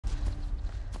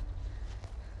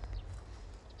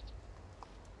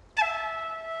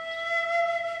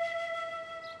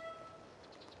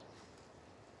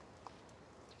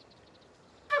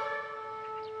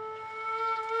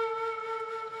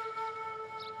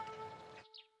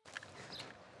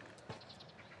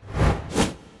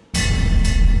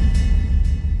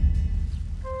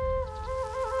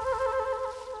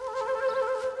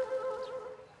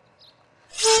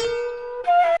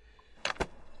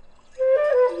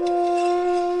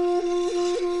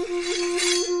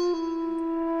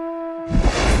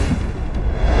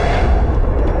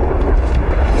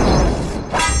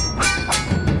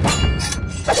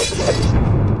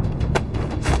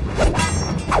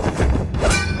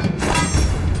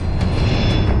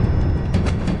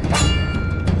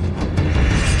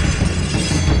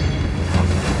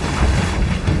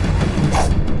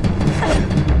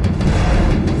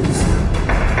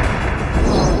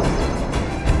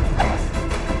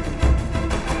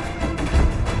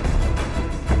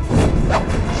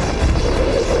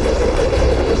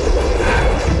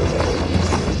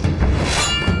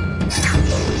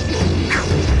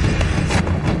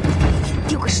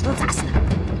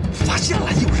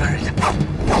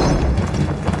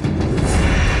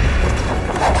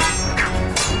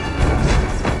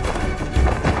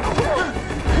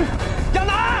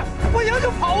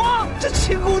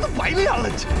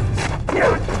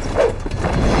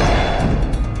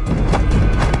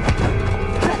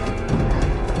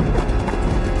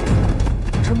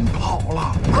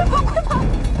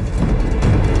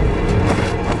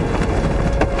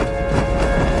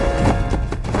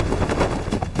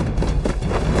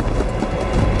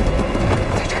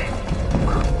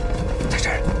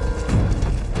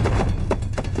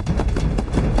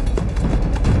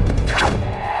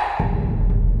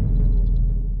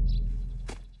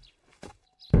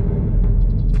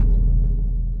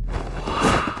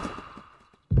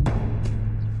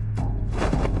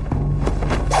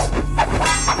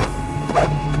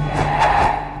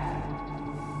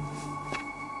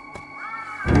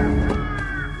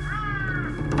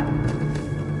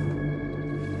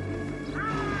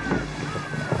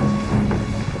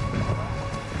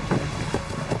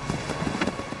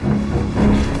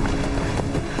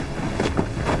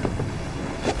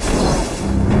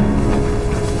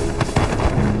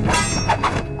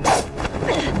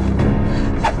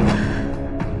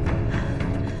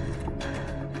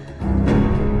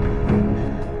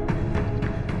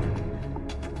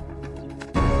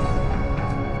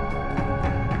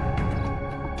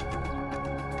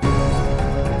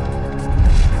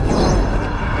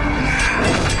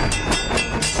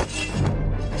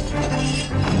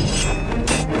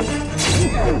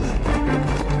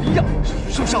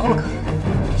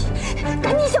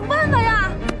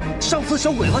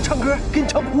小鬼子唱歌，给你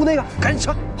唱哭那个，赶紧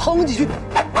唱，哼几句。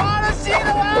我的心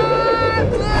的娃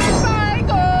子在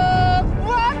歌，我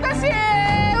的心。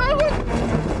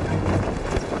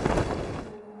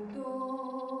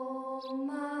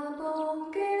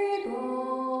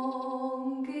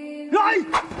来。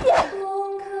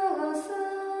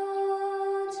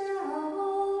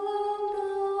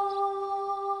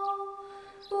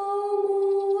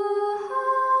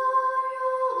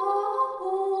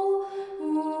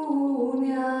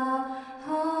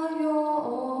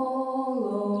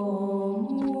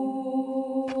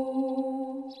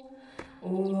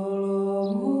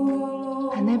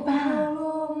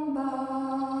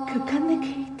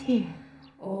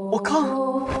 我看，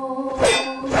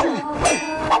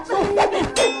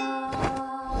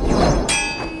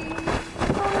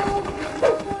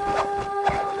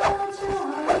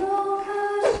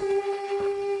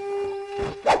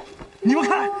你们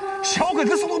看，小鬼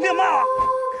子速度变慢了。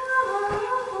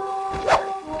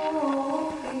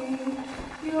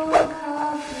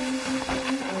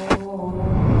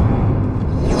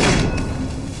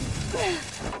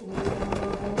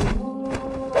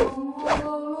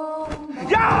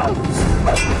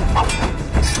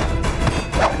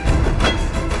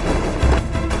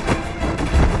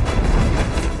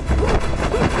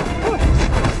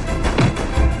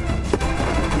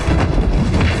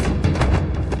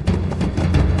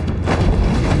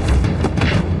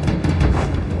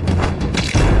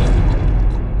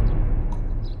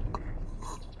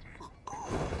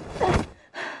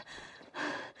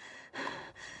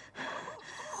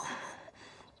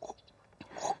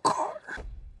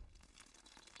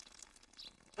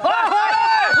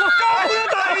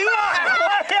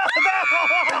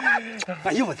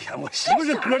哎呦我天！我媳妇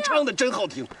这歌唱的真好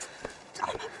听。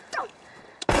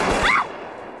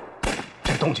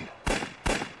这动静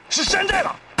是山寨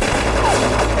的。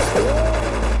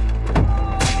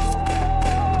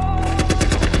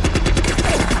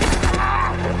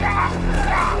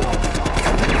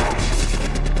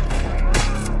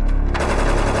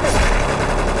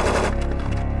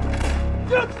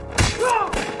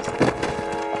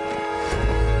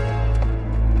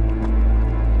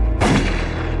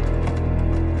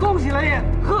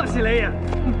贺喜雷爷，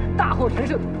大获全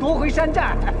胜，夺回山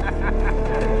寨。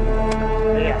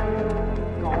雷爷，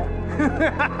高。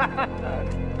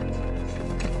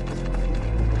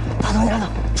大当家的，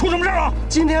出什么事了？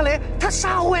金天雷他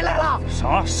杀回来了。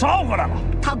啥？杀回来了？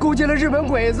他勾结了日本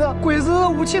鬼子，鬼子的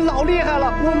武器老厉害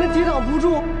了，我们抵挡不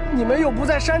住。你们又不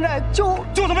在山寨，就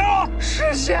怎么样？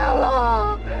实现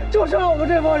了，就剩我们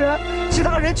这帮人，其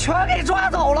他人全给抓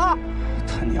走了。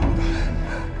他娘的！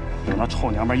 有那臭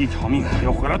娘们一条命，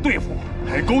又回来对付我，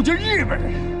还勾结日本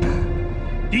人。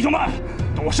弟兄们，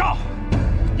都上，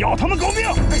要他们狗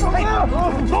命！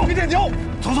走，别点脚，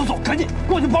走走走，赶紧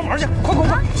过去帮忙去，快快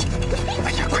快！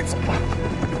哎呀，快走吧！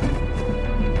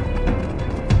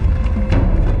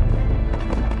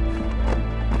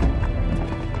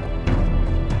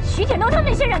徐铁牛他们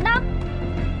那些人呢？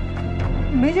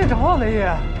没见着啊，雷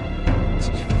爷。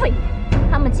废物！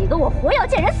他们几个我活要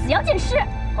见人，死要见尸。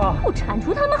 不铲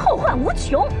除他们，后患无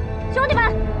穷。兄弟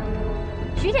们，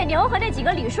徐铁牛和那几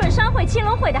个旅顺商会、青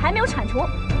龙会的还没有铲除，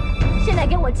现在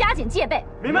给我加紧戒备。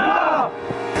明白了。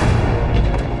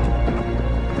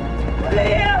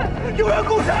雷爷，有人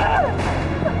攻山！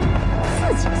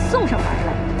自己送上门来。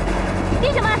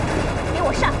弟兄们，给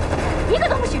我上，一个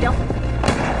都不许留。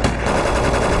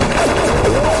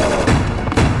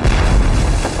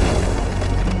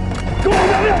跟我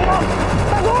原谅吗？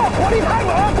大哥，火力太猛，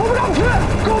攻不上去，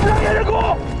够不上也是攻。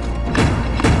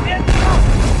别打！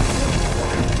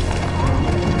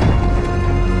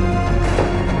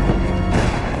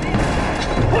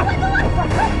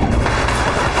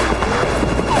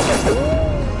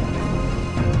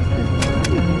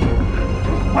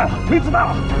坏了，没子弹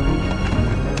了！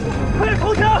快点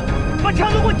投降！把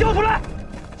枪都给我交出来！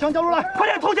枪交出来！快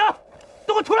点投降！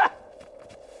都给我出来！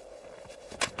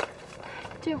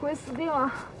这回死定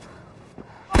了！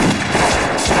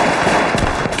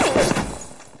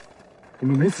 我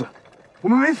们没死，我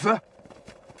们没死。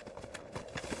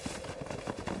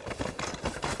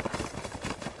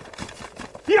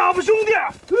呀，不兄弟！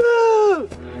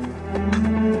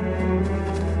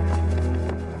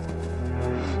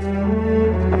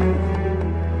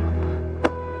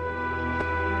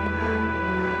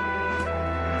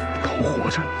都活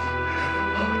着呢，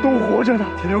都活着呢。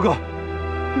铁牛哥，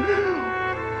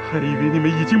还以为你们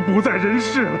已经不在人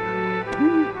世了。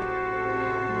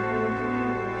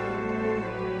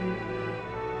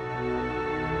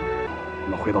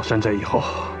 回到山寨以后，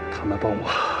他们帮我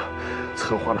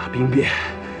策划了兵变，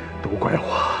都怪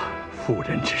我妇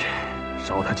人之仁，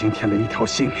饶他今天的一条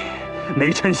性命，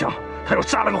没成想他又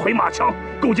杀了个回马枪，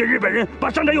勾结日本人把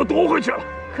山寨又夺回去了。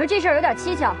可是这事儿有点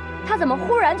蹊跷，他怎么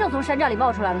忽然就从山寨里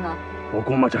冒出来了呢？我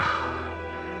估摸着，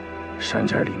山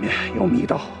寨里面有密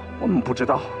道，我们不知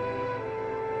道。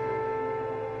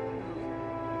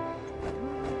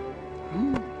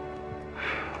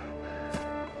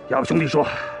亚布兄弟说，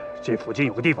这附近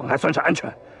有个地方还算是安全，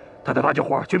他带大家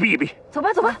伙去避一避。走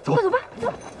吧，走吧，走吧，走吧，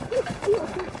走。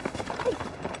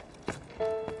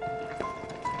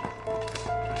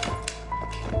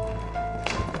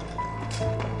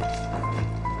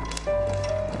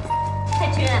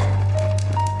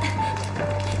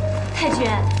太君，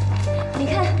你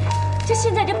看，这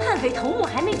现在这叛匪头目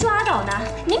还没抓到呢，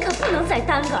您可不能再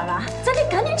耽搁了，咱得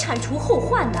赶紧铲除后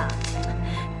患呢。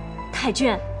太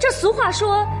君，这俗话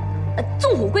说，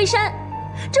纵虎归山，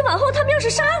这往后他们要是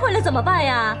杀回来怎么办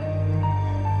呀？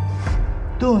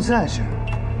东三省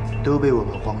都被我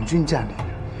们皇军占领了，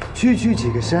区区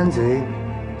几个山贼，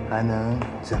还能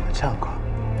怎么畅快？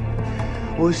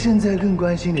我现在更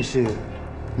关心的是，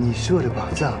你说的宝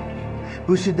藏，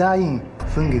不是答应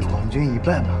分给皇军一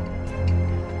半吗？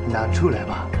拿出来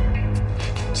吧。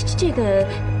这个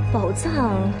宝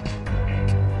藏，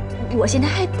我现在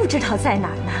还不知道在哪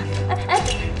儿呢。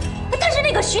但是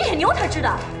那个徐铁牛他知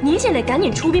道。您现在赶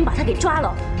紧出兵把他给抓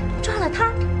了，抓了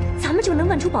他，咱们就能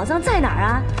问出宝藏在哪儿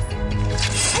啊！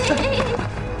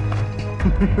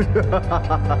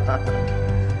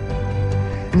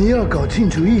你要搞清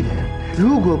楚一点，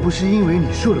如果不是因为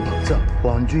你说了宝藏，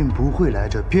皇军不会来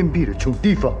这偏僻的穷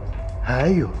地方。还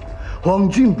有，皇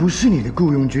军不是你的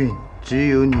雇佣军，只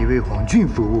有你为皇军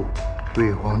服务，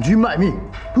为皇军卖命，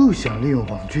不想利用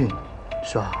皇军，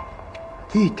耍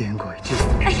一点诡计。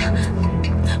哎呀，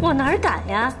我哪敢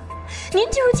呀！您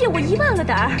就是借我1万个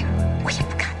胆儿，我也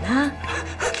不敢呐。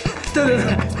对，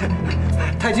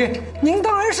太君，您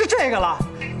当然是这个了，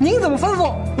您怎么吩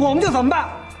咐我们就怎么办。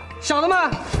小的们，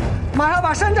马上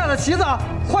把山寨的旗子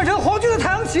换成皇军的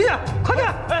太阳旗去，快点！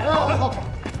哎，好。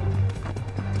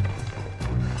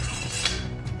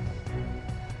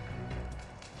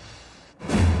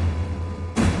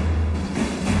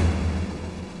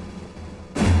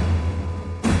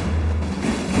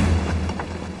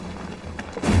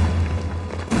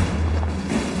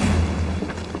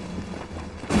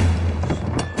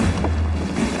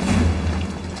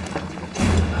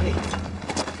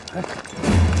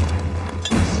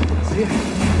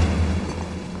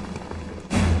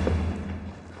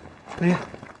雷，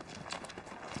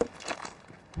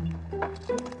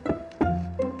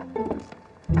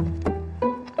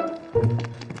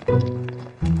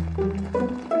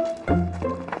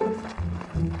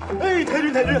哎，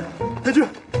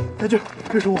太君，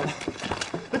这是我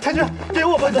的。太君，给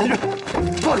我吧，太君。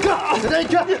我靠，太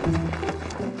君，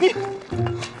你。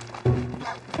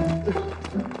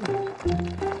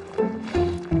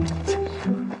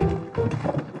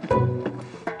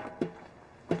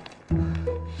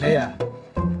雷爷，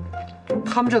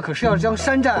他们这可是要将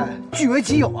山寨据为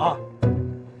己有啊！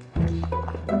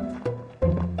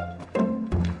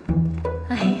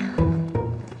哎呀，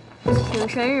请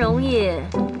神容易，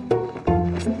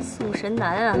送神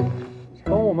难啊！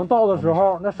等我们到的时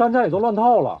候，那山寨也都乱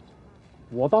套了。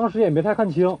我当时也没太看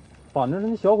清，反正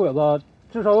那小鬼子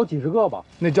至少有几十个吧，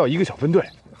那叫一个小分队。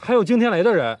还有惊天雷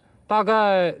的人，大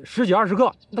概10几20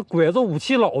个。那鬼子武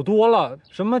器老多了，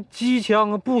什么机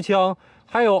枪啊、步枪。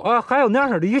还有那样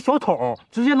式的一个小桶，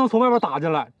直接能从外边打进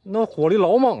来，那火力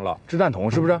老猛了。掷弹筒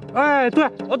是不是？哎，对，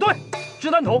对，掷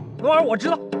弹筒那玩意儿我知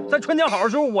道，在春天好的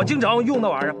时候我经常用那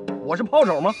玩意儿。我是炮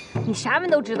手吗？你啥们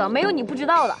都知道，没有你不知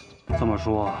道的。这么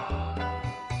说，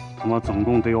他们总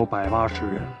共得有180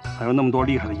人，还有那么多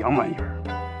厉害的洋玩意儿，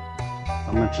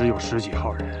咱们只有10几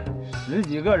号人，10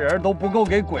几个人都不够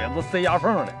给鬼子塞牙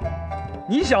缝的。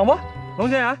你想吧，龙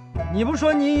泉岩。你不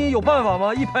说你有办法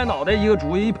吗？一拍脑袋一个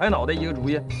主意，一拍脑袋一个主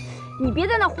意。你别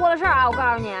在那豁了事儿啊！我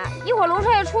告诉你，一会儿龙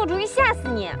少爷出个主意吓死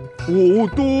你。五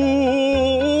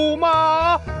杜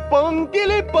马蹦给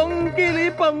里蹦给里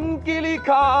蹦给里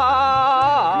卡，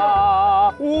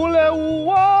呜来呜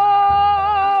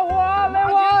哇哇来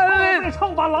哇来，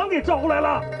唱把狼给招来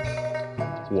了。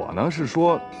我呢是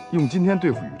说用今天对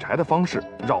付羽柴的方式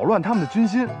扰乱他们的军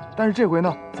心，但是这回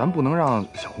呢，咱不能让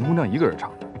小红姑娘一个人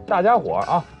唱，大家伙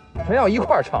啊，全要一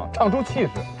块儿唱，唱出气势，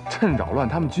趁扰乱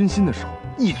他们军心的时候，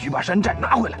一举把山寨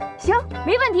拿回来。行，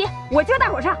没问题，我教大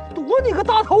伙唱。躲你个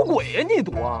大头鬼呀！你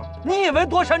躲？你以为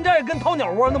夺山寨跟掏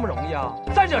鸟窝那么容易啊？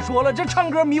再者说了，这唱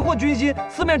歌迷惑军心，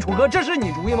四面楚歌，这是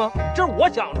你主意吗？这是我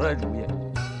想出来的主意。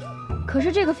可是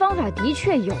这个方法的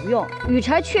确有用，羽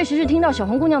柴确实是听到小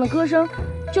红姑娘的歌声，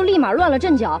就立马乱了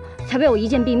阵脚，才被我一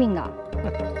箭毙命的。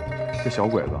这小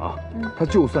鬼子啊，他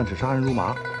就算是杀人如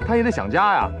麻，他也得想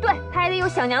家呀。对，他也得有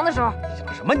想娘的时候。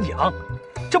想什么娘？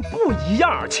这不一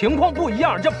样，情况不一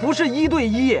样，这不是1对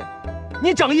1。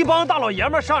你整一帮大老爷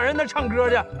们上人那唱歌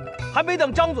去，还没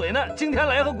等张嘴呢，惊天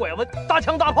雷和鬼子大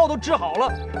枪大炮都支好了。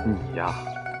你呀，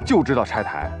就知道拆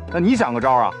台。那你想个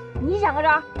招啊？你想个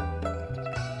招？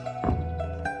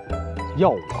要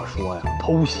我说呀，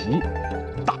偷袭，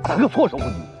打他个措手不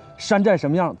及。山寨什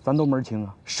么样，咱都门清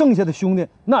啊。剩下的兄弟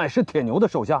那也是铁牛的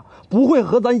手下，不会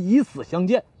和咱以死相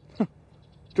见。哼，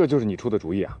这就是你出的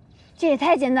主意啊？这也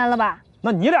太简单了吧？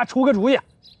那你俩出个主意。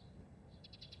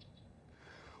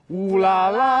乌拉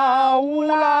拉，乌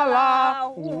拉拉，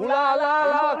乌拉拉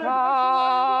拉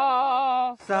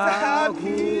卡，萨库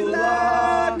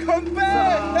拉康贝。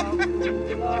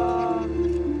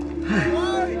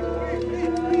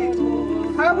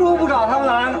还不如不找他们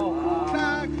来呢。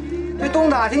这东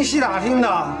打听西打听的，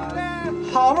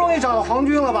好不容易找到皇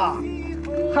军了吧？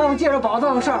还有借着宝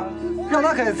藏的事儿，让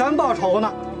他给咱报仇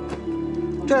呢。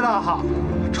这倒好，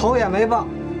仇也没报，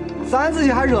咱自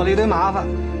己还惹了一堆麻烦。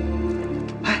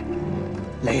哎，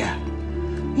雷爷，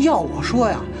要我说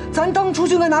呀，咱当初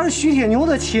就该拿着徐铁牛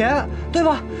的钱，对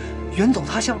吧？远走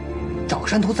他乡，找个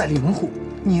山头再立门户。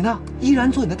你呢，依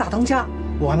然做你的大当家，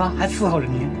我呢还伺候着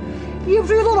你，也不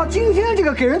至于落到今天这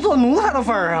个给人做奴才的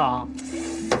份儿啊。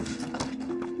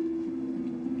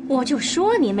我就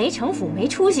说你没城府没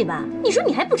出息吧，你说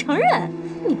你还不承认，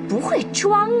你不会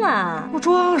装啊？我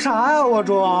装啥呀？我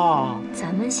装。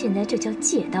咱们现在这叫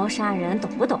借刀杀人，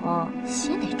懂不懂？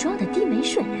先得装得低眉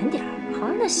顺眼点儿，好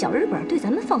让那小日本对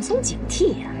咱们放松警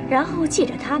惕呀，然后借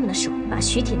着他们的手把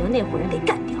徐铁牛那伙人给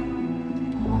干掉。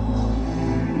哦，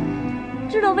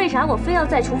知道为啥我非要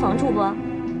在厨房住不？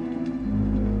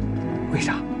为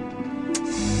啥？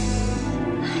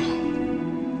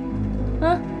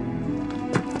嗯。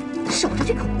守着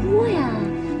这口锅呀，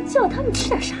叫他们吃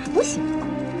点啥不行？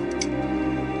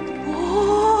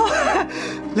哦，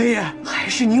雷爷，还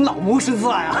是您老谋深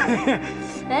算呀！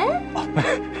哎，哦，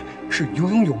是有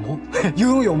勇有谋，有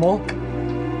勇有谋。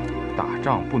打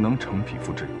仗不能逞匹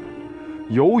夫之勇，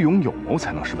有勇有谋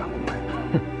才能事半功倍。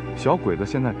小鬼子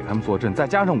现在给他们坐镇，再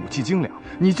加上武器精良，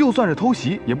你就算是偷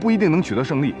袭，也不一定能取得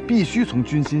胜利，必须从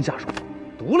军心下手。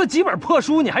读了几本破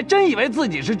书，你还真以为自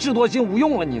己是智多星无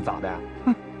用了？你咋的？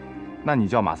哼！那你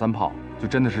叫马三炮，就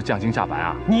真的是降星下凡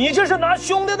啊？你这是拿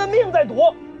兄弟的命在赌，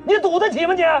你赌得起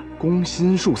吗你？攻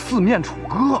心术四面楚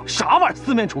歌，啥玩意儿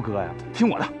四面楚歌呀？听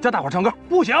我的，叫大伙唱歌。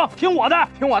不行，听我的，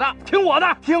听我的，听我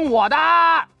的，听我的。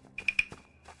哎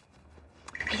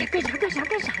呀，干啥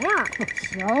呀？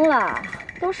行了，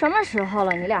都什么时候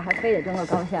了，你俩还非得争个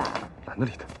高下？懒得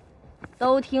理他。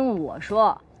都听我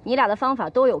说，你俩的方法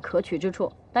都有可取之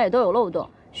处，但也都有漏洞，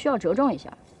需要折中一下。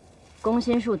攻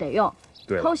心术得用。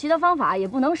偷袭的方法也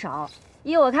不能少。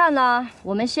依我看呢，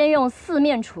我们先用四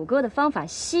面楚歌的方法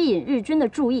吸引日军的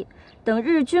注意，等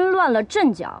日军乱了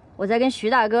阵脚，我再跟徐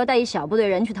大哥带一小部队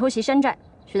人去偷袭山寨。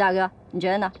徐大哥，你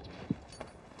觉得呢？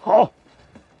好，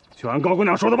就按高姑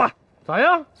娘说的办。咋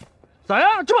样？咋样？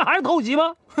这不还是偷袭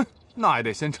吗？哼，那也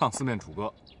得先唱四面楚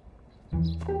歌。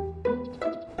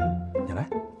你来。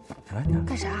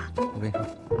干啥？我跟你说，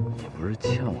你不是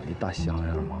欠我一大箱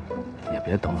样吗？也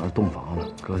别等着洞房了，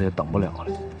哥也等不了了。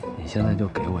你现在就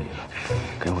给我一个，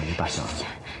给我一大箱子。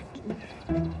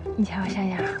你瞧我想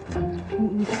想，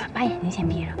你把眼睛先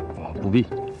闭上。我不闭，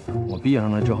我闭上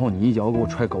了之后，你一脚给我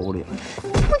踹沟里了。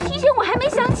不提醒我还没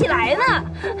想起来呢。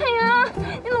哎呀，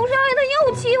你龙少爷他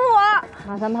又欺负我。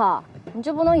马三炮，你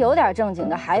这不能有点正经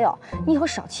的。还有，你以后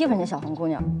少欺负人家小红姑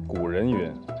娘。古人云：“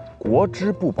国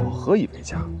之不保，何以为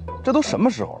家？”这都什么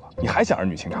时候了，你还想儿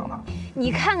女情长呢？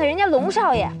你看看人家龙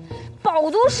少爷，饱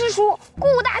读诗书，顾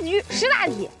大局，识大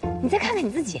体。你再看看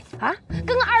你自己啊，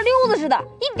跟个二溜子似的，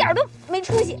一点都没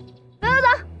出息。走，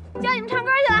教你们唱歌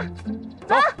去了。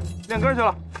走，练歌去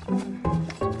了。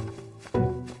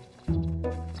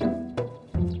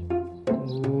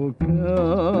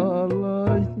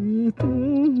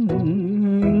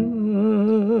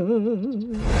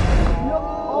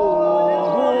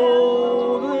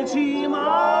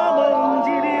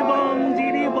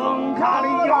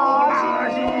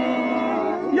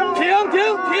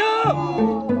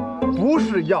不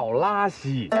是要拉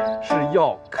稀，是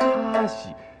要卡稀，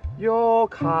要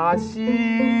卡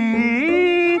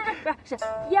稀。不是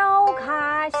要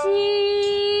卡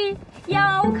西，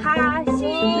要卡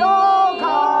西，要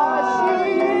卡西。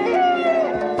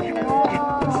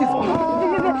气死我了！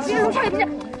别，龙少爷，别，停！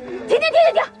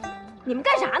你们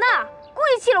干啥呢？故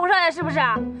意气龙少爷是不是？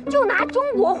就拿中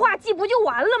国话记不就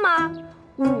完了吗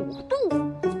？5度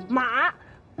马，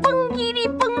蹦叽哩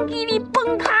蹦叽哩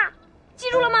蹦咔，记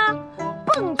住了吗？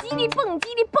蹦叽哩蹦叽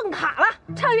哩蹦卡了，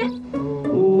唱一遍。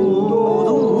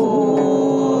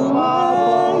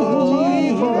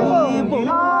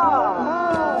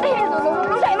哎呀，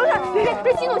楼上，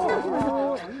别激动，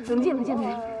冷静。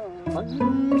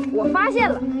我发现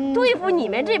了，对付你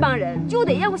们这帮人，就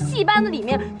得用戏班子里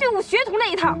面对付学徒那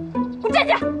一套。给我站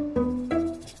起来，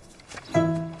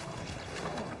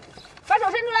把手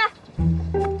伸出来。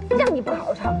让你不好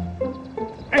好唱，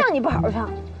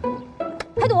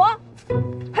还躲，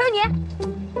还有你，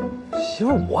媳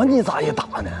妇，你咋也打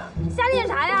呢？瞎练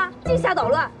啥呀？净瞎捣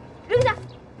乱，扔下！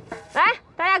来，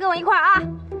大家跟我一块儿啊！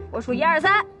我数1、2、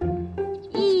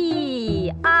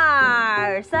3，1、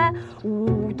2、3，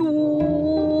五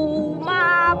嘟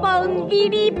妈蹦叽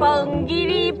哩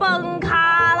蹦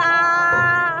卡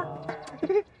啦！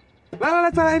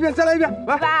来，再来一遍，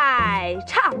来，再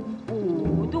唱。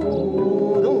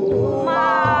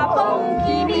妈蹦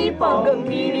叽哩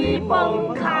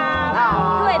蹦卡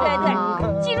啦！对，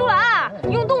记住了啊！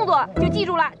用动作就记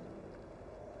住了。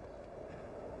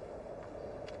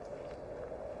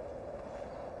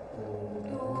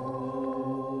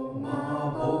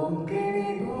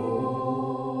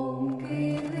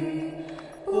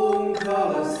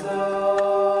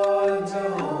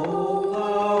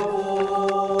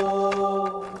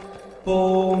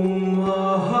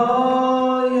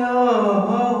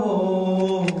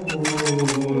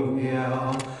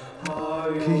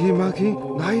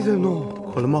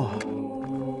これも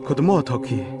子供の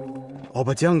時お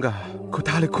ばちゃんが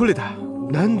答えてくれた。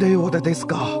なんで俺です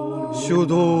か？書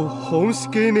道本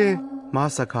式にま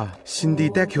さか心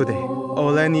理だけで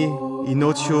俺に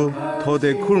命を取っ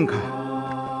てくるんか？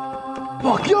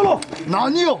バカ野郎！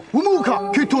何を思う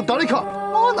か？きっと誰か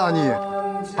あなに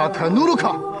バカぬる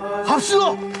か？走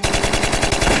ろ！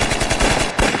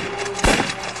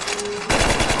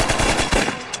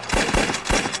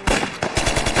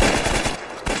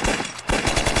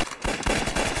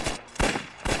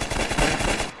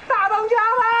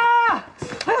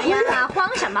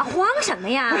慌什么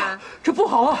呀？这不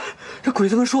好啊！这鬼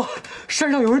子们说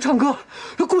山上有人唱歌，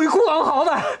这鬼哭狼嚎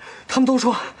的。他们都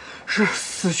说是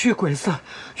死去鬼子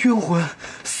冤魂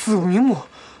死无瞑目，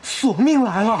索命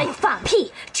来了。哎，放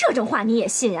屁！这种话你也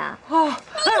信啊？你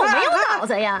有没有脑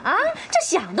子呀？啊，这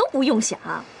想都不用想，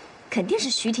肯定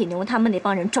是徐铁牛他们那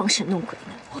帮人装神弄鬼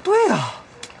呢。哦，对呀。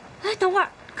哎，等会儿，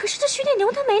可是这徐铁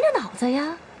牛他没那脑子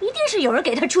呀，一定是有人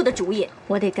给他出的主意。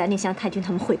我得赶紧向太君他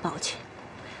们汇报去。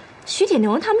徐铁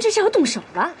牛他们这是要动手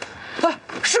了，哎，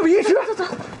事不宜迟，走。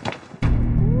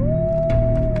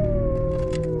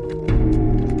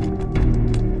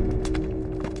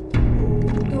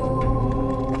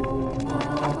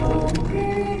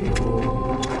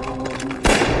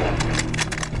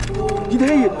い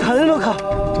で誰のか？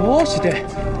どうして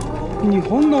日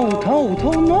本の歌を歌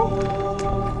うの？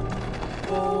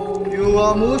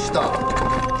弱申した。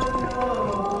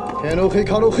手のひ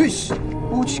からふし、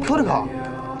打ち来るか？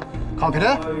看片的，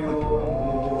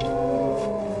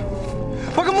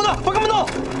バカ者！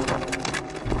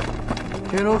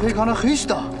手のひからふし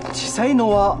た。小さいの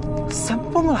は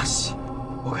3本らしい。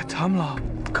我给他们了，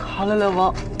彼ら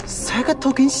はその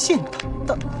時に死ん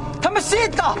だ。他们死ん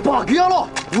だ！バカ野郎，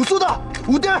嘘だ！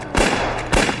撃て！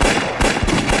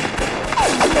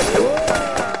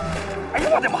哎呀，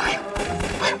我的妈呀！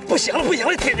哎，不行了，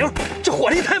铁牛，这火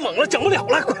力太猛了，整不了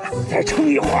了，快再撑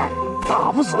一会儿。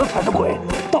打不死才是鬼，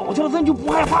倒下了咱就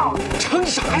不害怕了。撑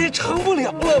啥呀？撑不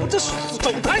了了，我这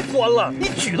手太酸了，你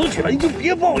举都举了，你就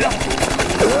别抱怨了。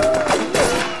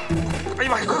哎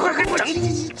呀妈呀，快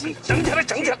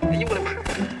整起来！哎呦我的妈！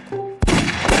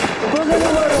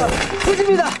不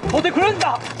是的，我得困的。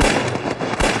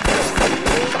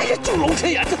哎呀，就娄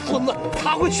千言这孙子，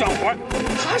他会选活，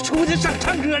他出去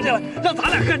唱歌去了，让咱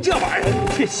俩干这玩意儿。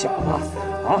这小子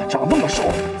啊，长那么瘦。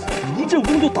一阵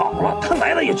风就倒了，他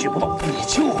来了也举不动。你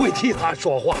就会替他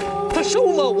说话，他瘦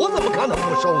吗？我怎么看他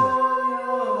不瘦呢？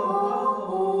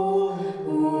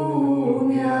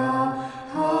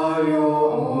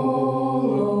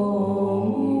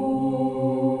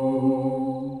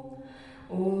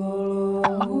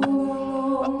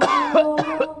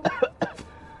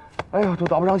哎呦，都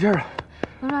倒不上气儿了。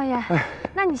龙少爷，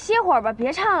那你歇会儿吧，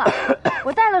别唱了。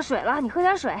我带了水了，你喝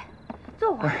点水，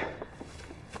坐会儿。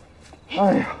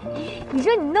哎呀，你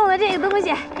说你弄的这个东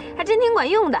西还真挺管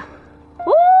用的。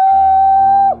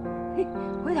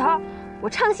回头我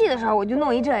唱戏的时候我就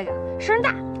弄一这个，声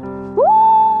大。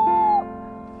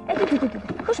哎，对，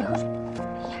喝水。哎呀，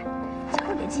小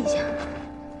声点记一下。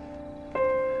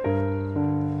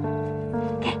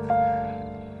给，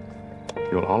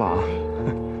有劳了啊。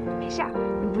没事儿，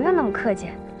你不用那么客气。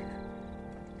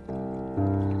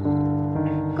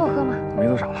够喝吗？没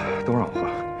都少了，都让我喝。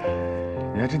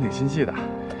你还真挺心细的。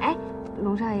哎，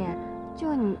龙少爷，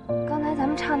就你刚才咱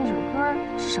们唱那首歌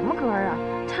是什么歌啊？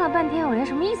唱了半天，我连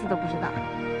什么意思都不知道。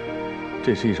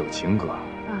这是一首情歌，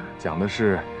讲的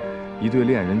是一对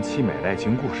恋人凄美的爱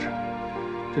情故事。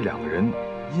这两个人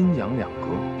阴阳两隔，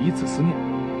彼此思念。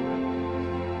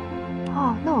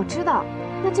哦，那我知道，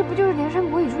那这不就是梁山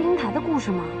伯与祝英台的故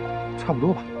事吗？差不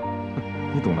多吧，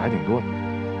你懂得还挺多的。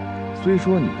虽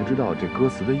说你不知道这歌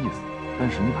词的意思，但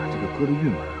是你把这个歌的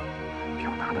韵味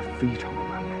表达得非常的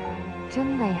完美。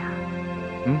真的呀？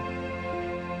嗯。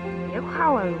你别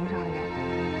夸我了，龙少爷，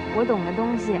我懂的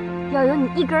东西要有你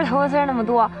一根头发丝那么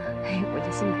多，哎，我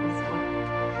就心满意足了。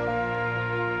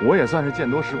我也算是见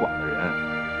多识广的人，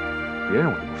别人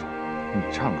我就不说，你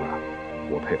唱歌啊，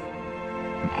我佩服。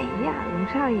哎呀，龙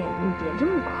少爷，你别这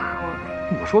么夸我。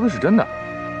我说的是真的。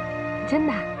真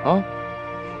的啊？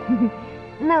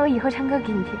那我以后唱歌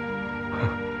给你听。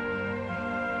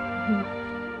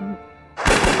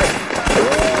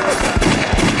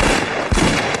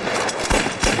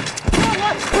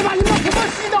快把你们土豆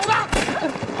洗掉吧！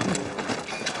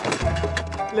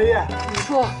雷爷，你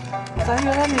说，咱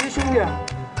原来那些兄弟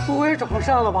不会是找上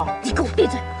山了吧？你给我闭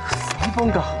嘴！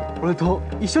뭔가 오늘도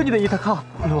一緒にでいたか？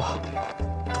俺は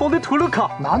飛んで取るか？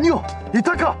何を？い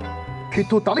たか？きっ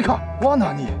と誰か？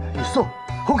罠に있어。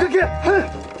后看看，嘿！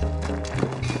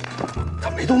他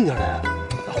没动静了，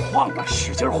晃吧，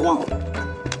使劲晃。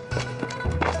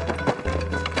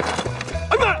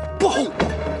哎妈，不好！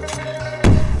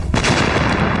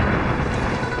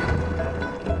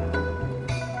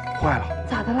坏了！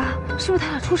咋的啦？是不是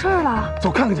他俩出事儿了？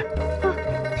走看看去。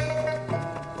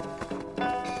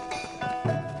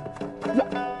呀，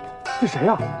这谁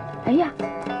呀？哎呀，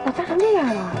咋炸成这样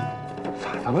了？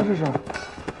咋的了这是？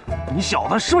你小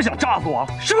子是不是想炸死我？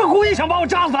是不是故意想把我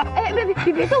炸死？哎，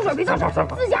别动手，别动手！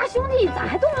自家兄弟咋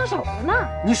还动上手了呢？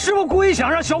你是不是故意想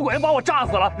让小鬼子把我炸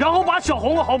死了，然后把小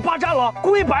红子好霸占了，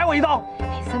故意摆我一道？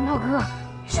哎，三炮哥，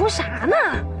你说啥呢？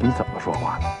你怎么说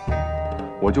话呢？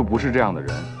我就不是这样的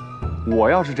人。我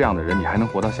要是这样的人，你还能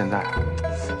活到现在啊？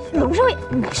龙少爷，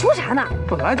你说啥呢？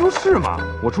本来就是嘛，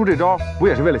我出这招不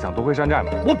也是为了想夺回山寨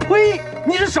吗？我呸！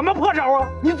你是什么破招啊？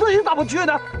你自己咋不去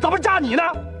呢？咋不炸你呢？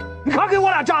你看给我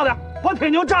俩炸的，把铁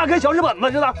牛炸得跟小日本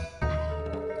子似的。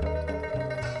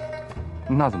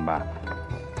那怎么办？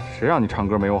谁让你唱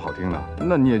歌没我好听呢？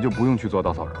那你也就不用去做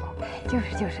稻草人了。就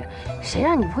是，谁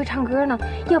让你不会唱歌呢？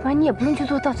要不然你也不用去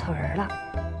做稻草人了。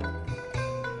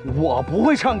我不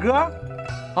会唱歌？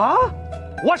啊？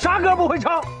我啥歌不会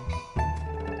唱？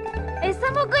哎，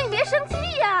三炮哥，你别生气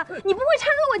呀！你不会唱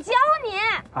歌，我教你。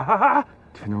啊！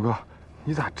铁牛哥，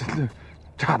你咋真的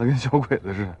炸得跟小鬼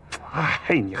子似的？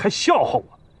哎，你还笑话我？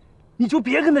你就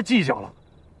别跟他计较了。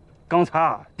刚才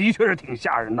啊，的确是挺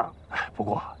吓人的。哎，不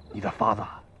过你的法子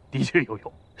的确有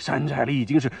用，山寨里已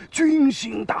经是军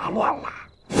心大乱了。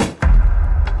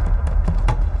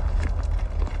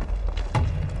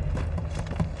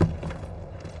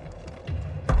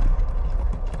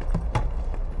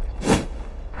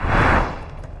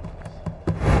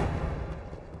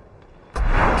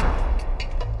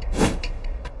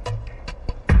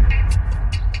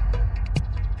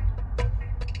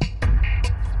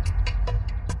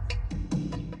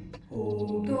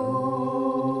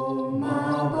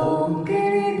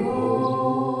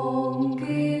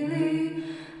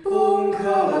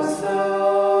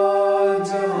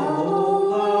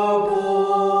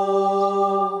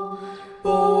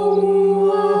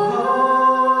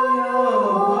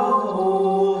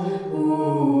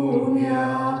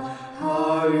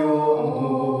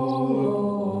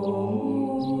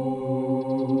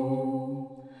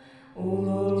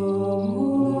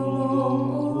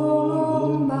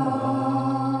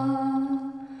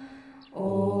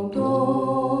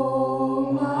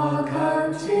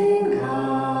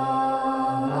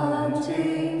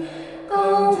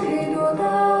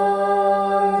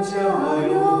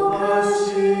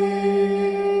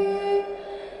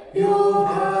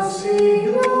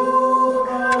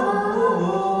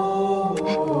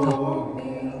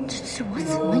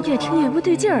越听越不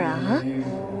对劲儿啊！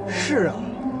是啊，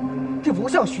这不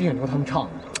像徐铁牛他们唱的。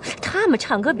他们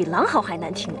唱歌比狼嚎还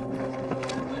难听。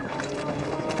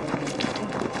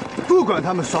不管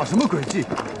他们耍什么诡计，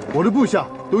我的部下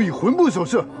都以魂不守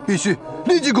舍，必须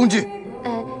立即攻击。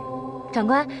长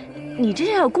官，你这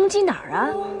是要攻击哪儿啊？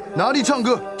哪里唱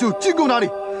歌就进攻哪里。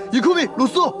伊库米、鲁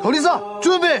斯、陶丽萨，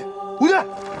准备，舞台。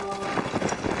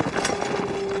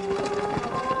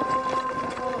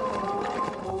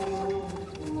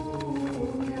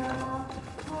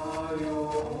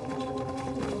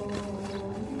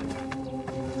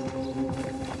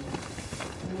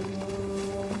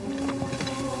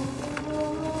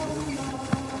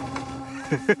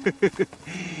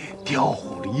调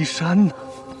虎离山呐！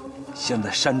现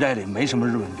在山寨里没什么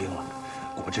日本兵了，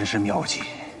果真是妙计。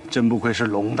真不愧是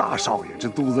龙大少爷，这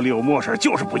肚子里有墨水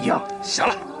就是不一样。行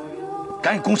了，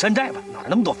赶紧攻山寨吧，哪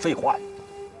那么多废话呀？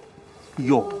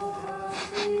哟，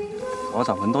我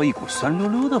咋闻到一股酸溜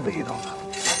溜的味道呢？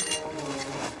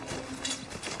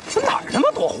这哪儿那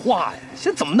么多话呀？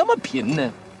现在怎么那么贫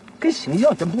呢？跟形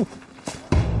象真不符。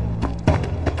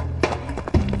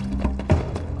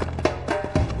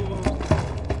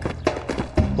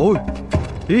 おい、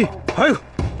いい、早く、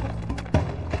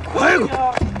早く！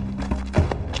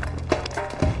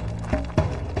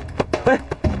哎，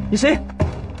你谁？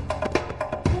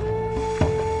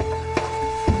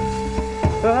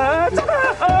炸弹！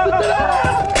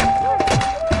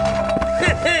嘿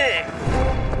嘿，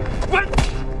滚！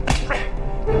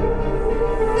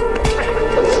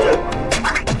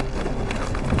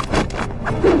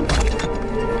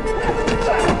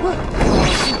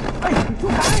哎，住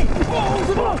开！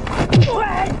怎么了？喂！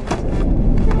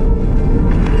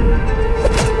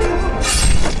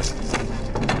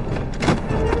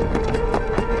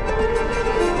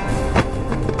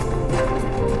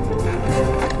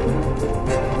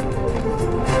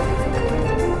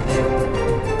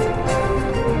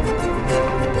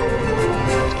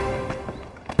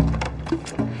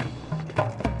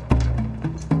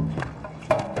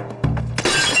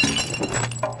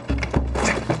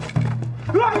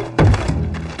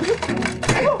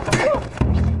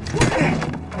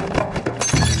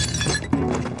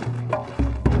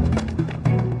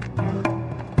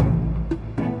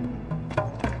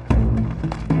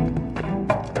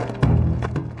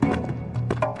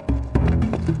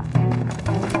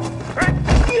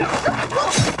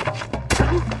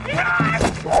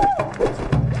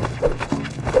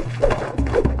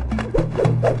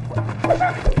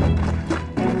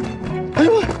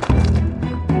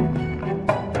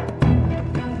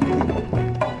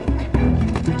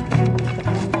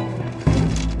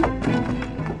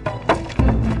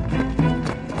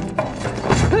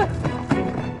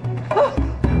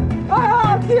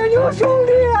 兄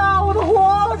弟啊，我的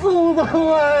活祖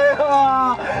宗！哎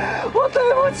呀，我对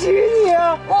不起你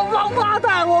啊，我王八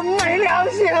蛋，我没良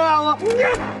心啊！我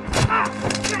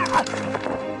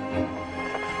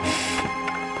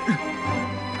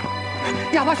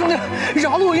哑巴兄弟，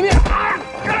饶了我一命！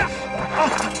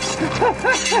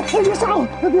别杀我！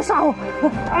别杀我！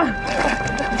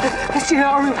谢谢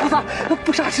二位菩萨，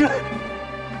不杀之恩。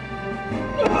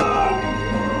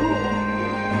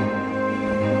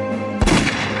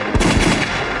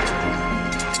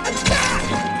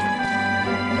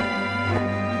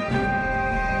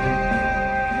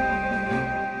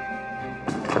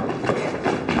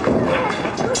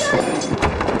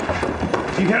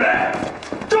 金天雷，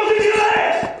抓住金天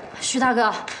雷！徐大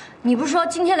哥，你不是说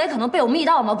金天雷可能被我们密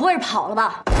道吗？不会是跑了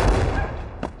吧？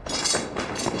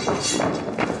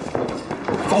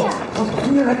走，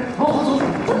金天雷，好，走。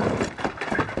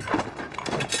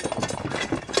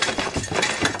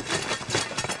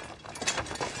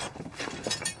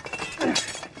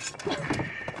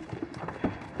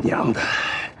娘的，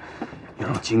又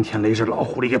让金天雷这老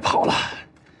狐狸给跑了。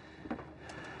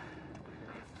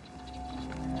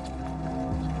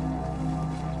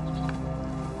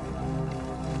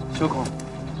 証拠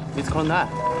見つからない。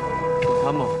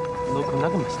多分ノックな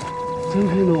くました。真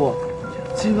皮的我，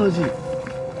鸡巴鸡，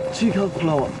鸡条苦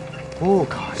了我。お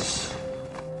かしい。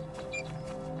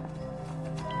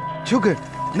諸君、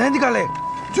何かね、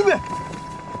準備。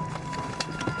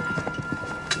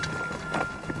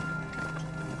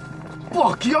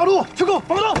バキ野郎！諸君、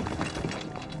爆弾！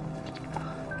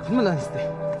カメラですね。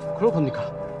黒ポニ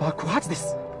カ爆発で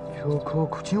す。標高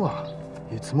口は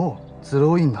いつもゼ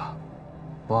ロインだ。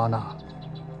 罠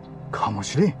かも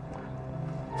しれん。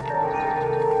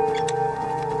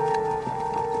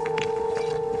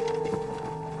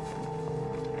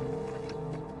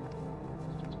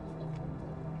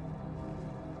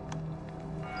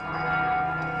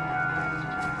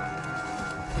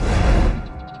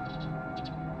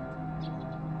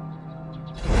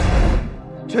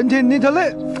全天你的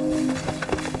泪，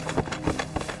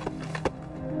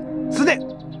是的。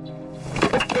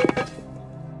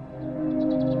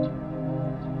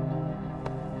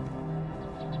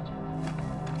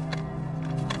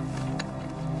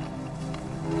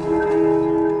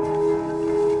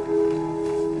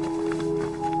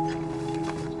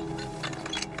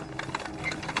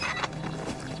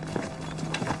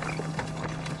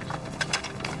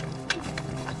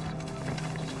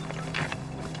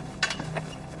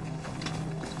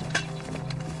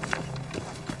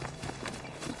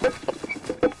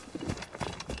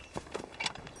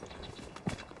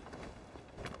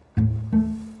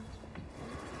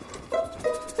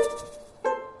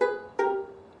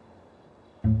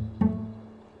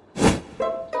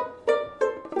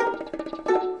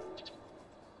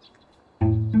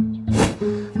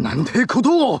なんてこ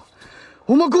とを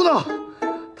おまこだ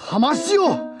魂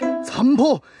を残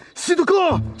破しと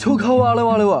か就靠我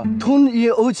々は돈이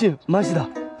오지 마시다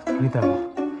你得了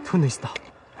吞的是大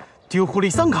丢狐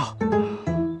狸三卡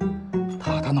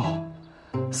ただの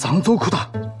山賊だ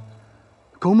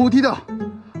ゴモディだ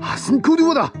ハスンクド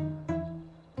ゥだ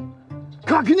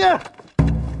確認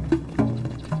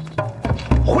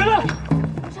回来，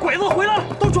鬼子回来了，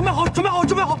都准备好，准备好，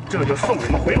准备好，这就送你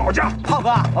们回老家。炮哥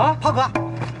啊，炮哥，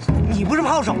你不是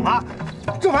炮手吗？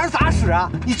这玩意儿咋使啊？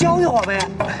你教教我呗。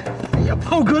哎呀，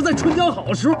炮哥在春江好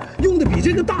的时候用的比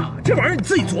这个大，这玩意儿你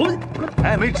自己琢磨去。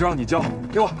哎，没指望你教，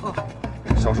给我。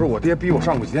小时候我爹逼我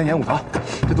上过几天演武堂，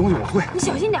这东西我会。你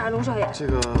小心点啊，龙少爷。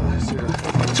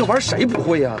这玩意儿谁不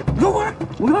会呀？等会儿，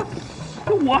我看，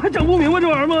我还整不明白这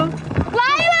玩意儿吗？来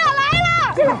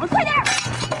了，进来，快点！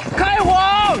开火！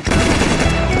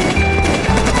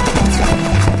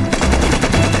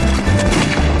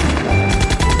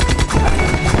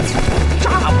炸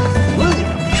不死你！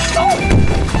走！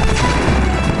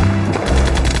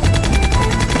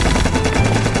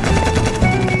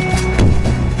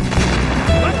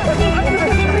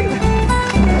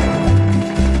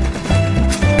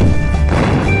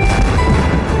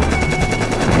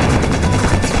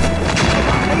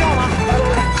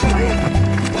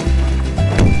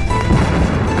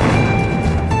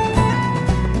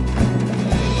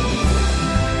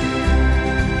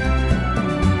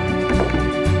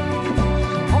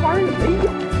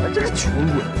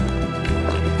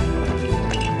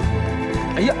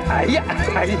哎呀！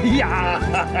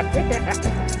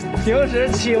平时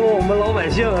欺负我们老百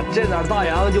姓，这点大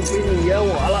洋就归你演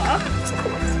我了啊！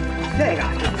这个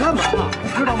干嘛呢？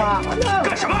知道吗？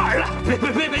干什么玩意儿了？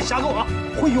别瞎动啊！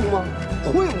会用吗？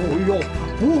会不会用？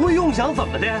不会用想怎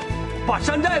么的？把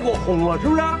山寨给我轰了是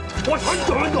不是？我操！你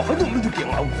怎么就顶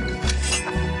了？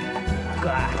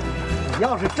哥，你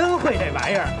要是真会这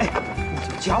玩意儿，哎，你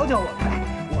就教教我们呗，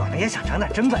我们也想长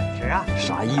点真本事啊。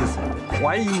啥意思？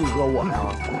怀疑你哥我们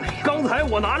啊？刚才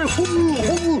我拿着轰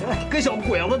给小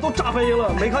鬼子都炸飞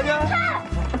了，没看见？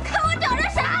看我找着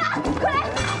啥了！快来！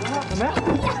什么呀？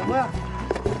什么呀？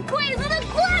鬼子的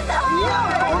罐头！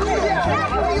红姐，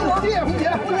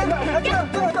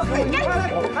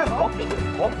还好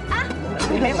啊！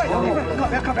你没事，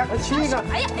靠边，亲一个。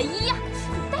哎呀，你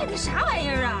带的啥玩意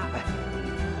儿啊？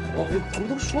我们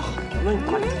都说好了，你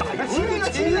打赢亲一个。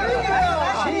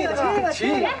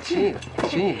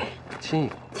亲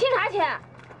啥亲？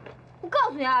我告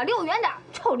诉你啊，离我远点，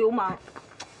臭流氓！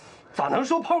咋能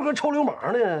说炮哥臭流氓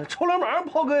呢？臭流氓，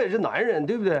炮哥也是男人，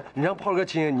对不对？你让炮哥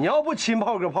亲，你要不亲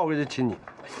炮哥，炮哥就亲你。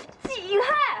挤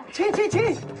开！亲！开！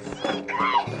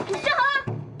你站好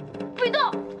了，不许动！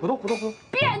不动。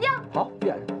闭眼睛。好，闭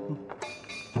眼睛。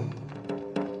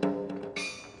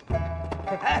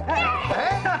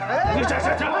你这！此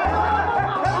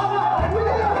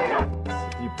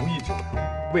地不宜久留，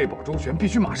为保周全，必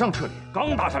须马上撤离。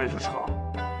刚打下来就撤。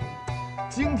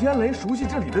惊天雷熟悉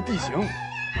这里的地形，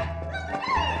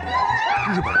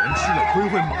日本人吃了亏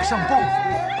会马上报复。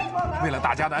为了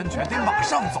大家的安全，得马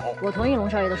上走。我同意龙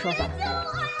少爷的说法。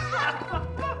马特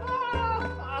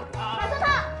特，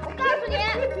我告诉你，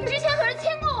之前可是亲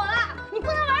过我了，你不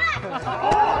能玩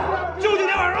了。就今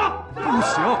天晚上。不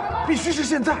行，必须是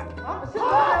现在。龙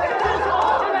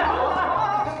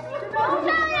少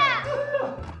爷，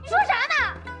你说啥呢？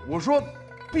我说，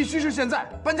必须是现在，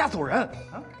搬家走人。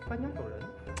啊，搬家走人。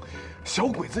小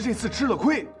鬼子这次吃了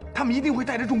亏，他们一定会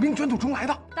带着重兵卷土重来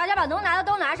的。大家把能拿的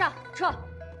都拿上，撤。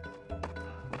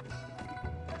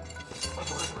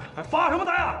还发什么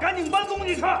呆啊？赶紧搬东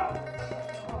西去！啊，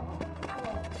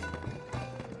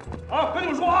跟你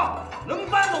们说啊，能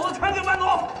搬走的全给搬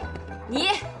走。你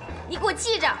给我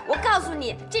记着，我告诉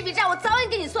你，这笔账我早点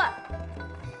给你算。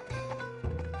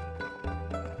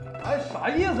哎，啥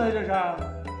意思啊？这是？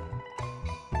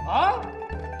啊？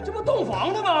这不洞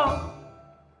房的吗？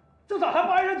这咋还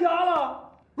搬上家了？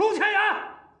陆千言，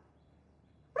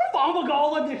这王八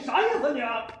羔子，你啥意思你？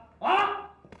啊？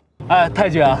哎，太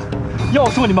君啊，要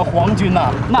说你们皇军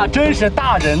呐，那真是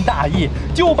大仁大义，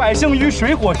救百姓于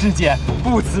水火之间，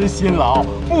不辞辛劳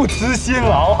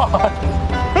啊！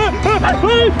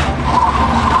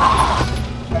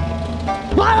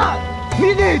完了，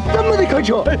你得这么的开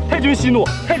车！哎，太君息怒，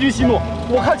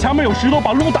我看前面有石头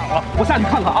把路挡了，我下去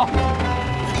看看啊。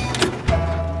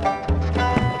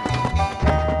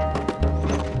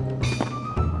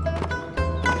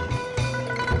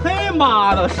嘿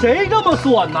妈的，谁这么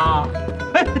损呐？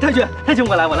哎，太君，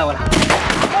我来！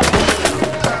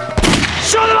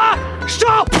兄弟们，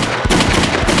上！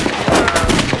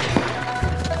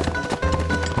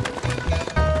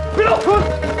别动！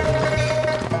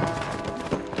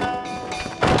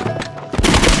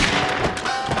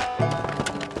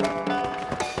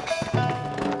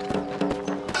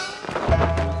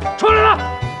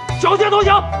缴械投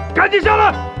降，赶紧下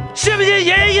来！信不信爷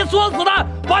爷一梭子弹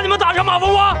把你们打成马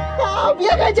蜂窝？啊！别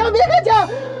开枪，别开枪！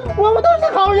我们都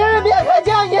是好人，别开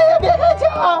枪，爷爷别开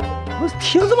枪！我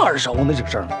听这么耳熟呢，这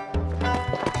声。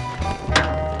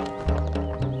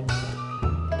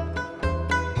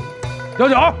小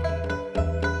九，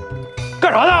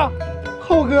干啥呢？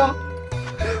浩哥，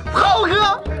浩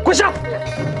哥，滚下！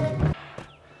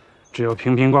只有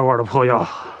瓶瓶罐罐的破药，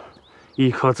一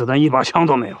颗子弹、一把枪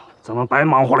都没有，咱们白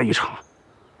忙活了一场。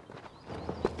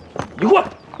你过来！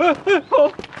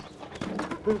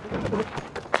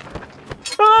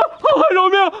饶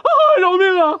命！饶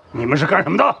命啊！你们是干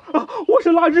什么的？我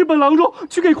是拉日本郎中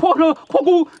去给矿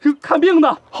工看病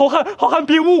的。好汉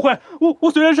别误会，我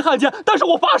虽然是汉奸，但是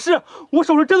我发誓，我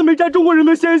手上真的没沾中国人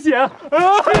的鲜血。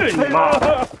去你妈！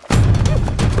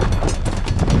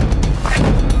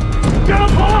别让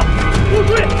他跑了，给我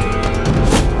追！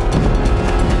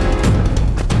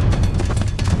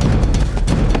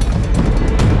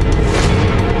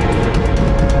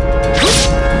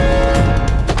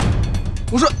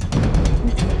我说，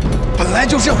你本来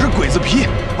就是要是鬼子皮，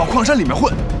往矿山里面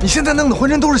混，你现在弄得浑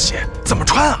身都是血，怎么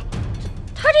穿啊？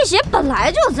他这血本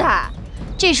来就在，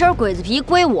这身鬼子皮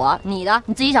归我，你的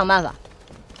你自己想办法。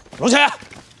龙起，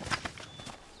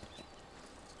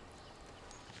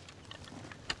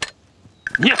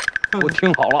我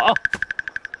听好了啊，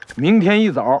明天一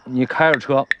早你开着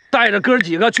车带着哥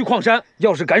几个去矿山，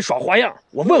要是敢耍花样，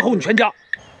我问候你全家。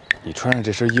你穿上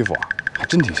这身衣服啊，还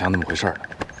真挺像那么回事的。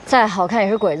再好看也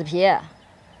是鬼子皮，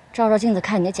照照镜子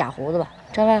看你那假胡子吧，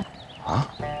张歪。啊！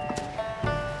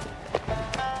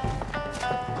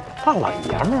大老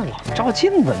爷们儿老照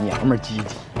镜子，娘们儿唧唧。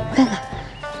看看，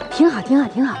挺好，挺好，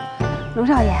挺好。龙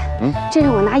少爷，这是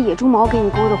我拿野猪毛给你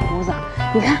勾的胡子，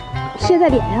你看贴在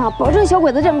脸上，保证小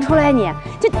鬼子认不出来你，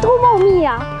这多茂密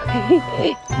呀！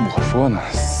我说呢，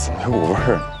怎么有股味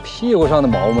儿？屁股上的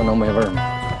毛毛能没味儿吗？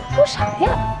说啥呀？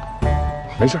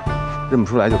没事，认不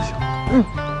出来就行。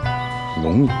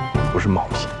浓密不是茂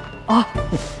密。啊，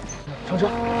上车。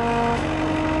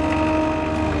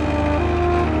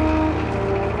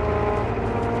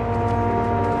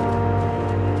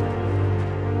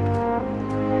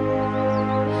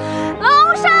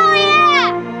龙少爷、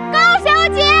高小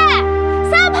姐、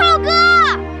三炮哥，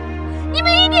你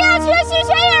们一定要全虚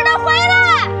全影的回来，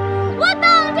我等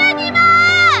着你们。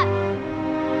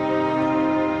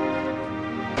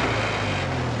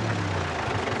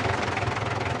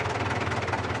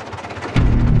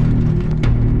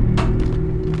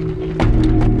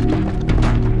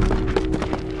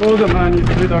どうでもに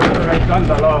着いた方がいたん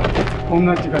だろう。こん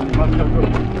な時間に全く。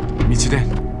道で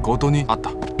強盗にあった。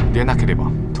でなければ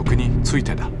特につい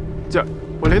てだ。じゃあ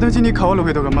俺たちに代わる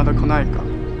人がまだ来ないか。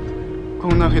こ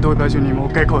んなひどい場所にもう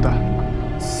結構だ。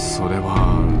それ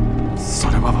は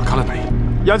わからない。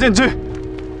押进去。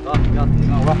走，要你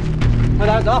跟我吧，快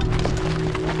点走。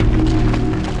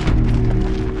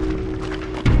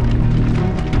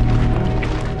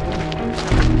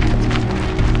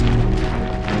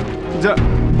じゃあ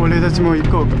俺たちも行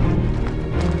こうか。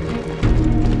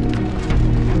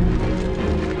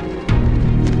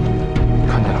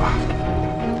看见了吧？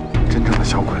真正的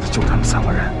小鬼子就他们3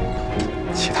个人，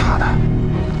其他的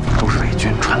都是伪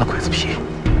军穿了鬼子皮。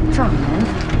这儿门，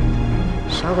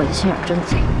小鬼子心眼真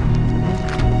贼。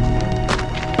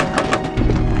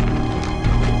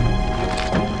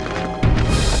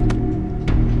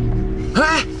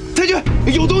哎，太君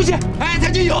有东西！哎，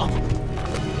太君有。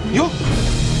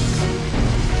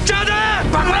炸弹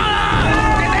绑上了！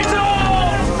给抬手！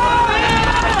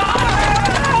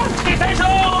给抬手！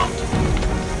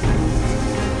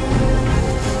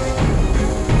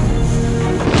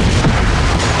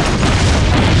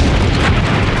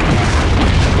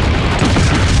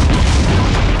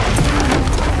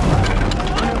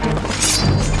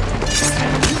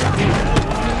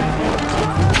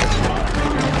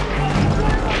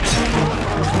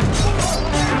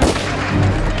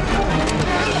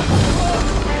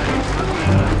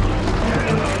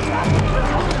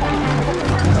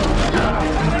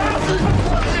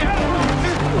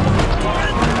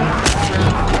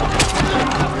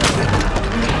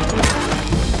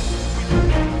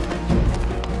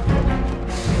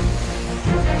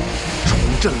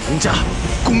镇龙家，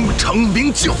功成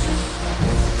名就。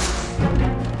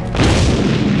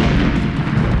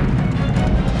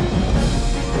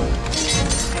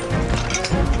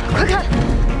快看，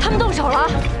他们动手了，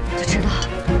就知道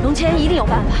龙千一定有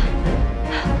办法。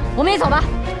我们也走吧。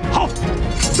好，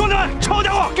兄弟们，抄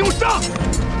家伙，给我上！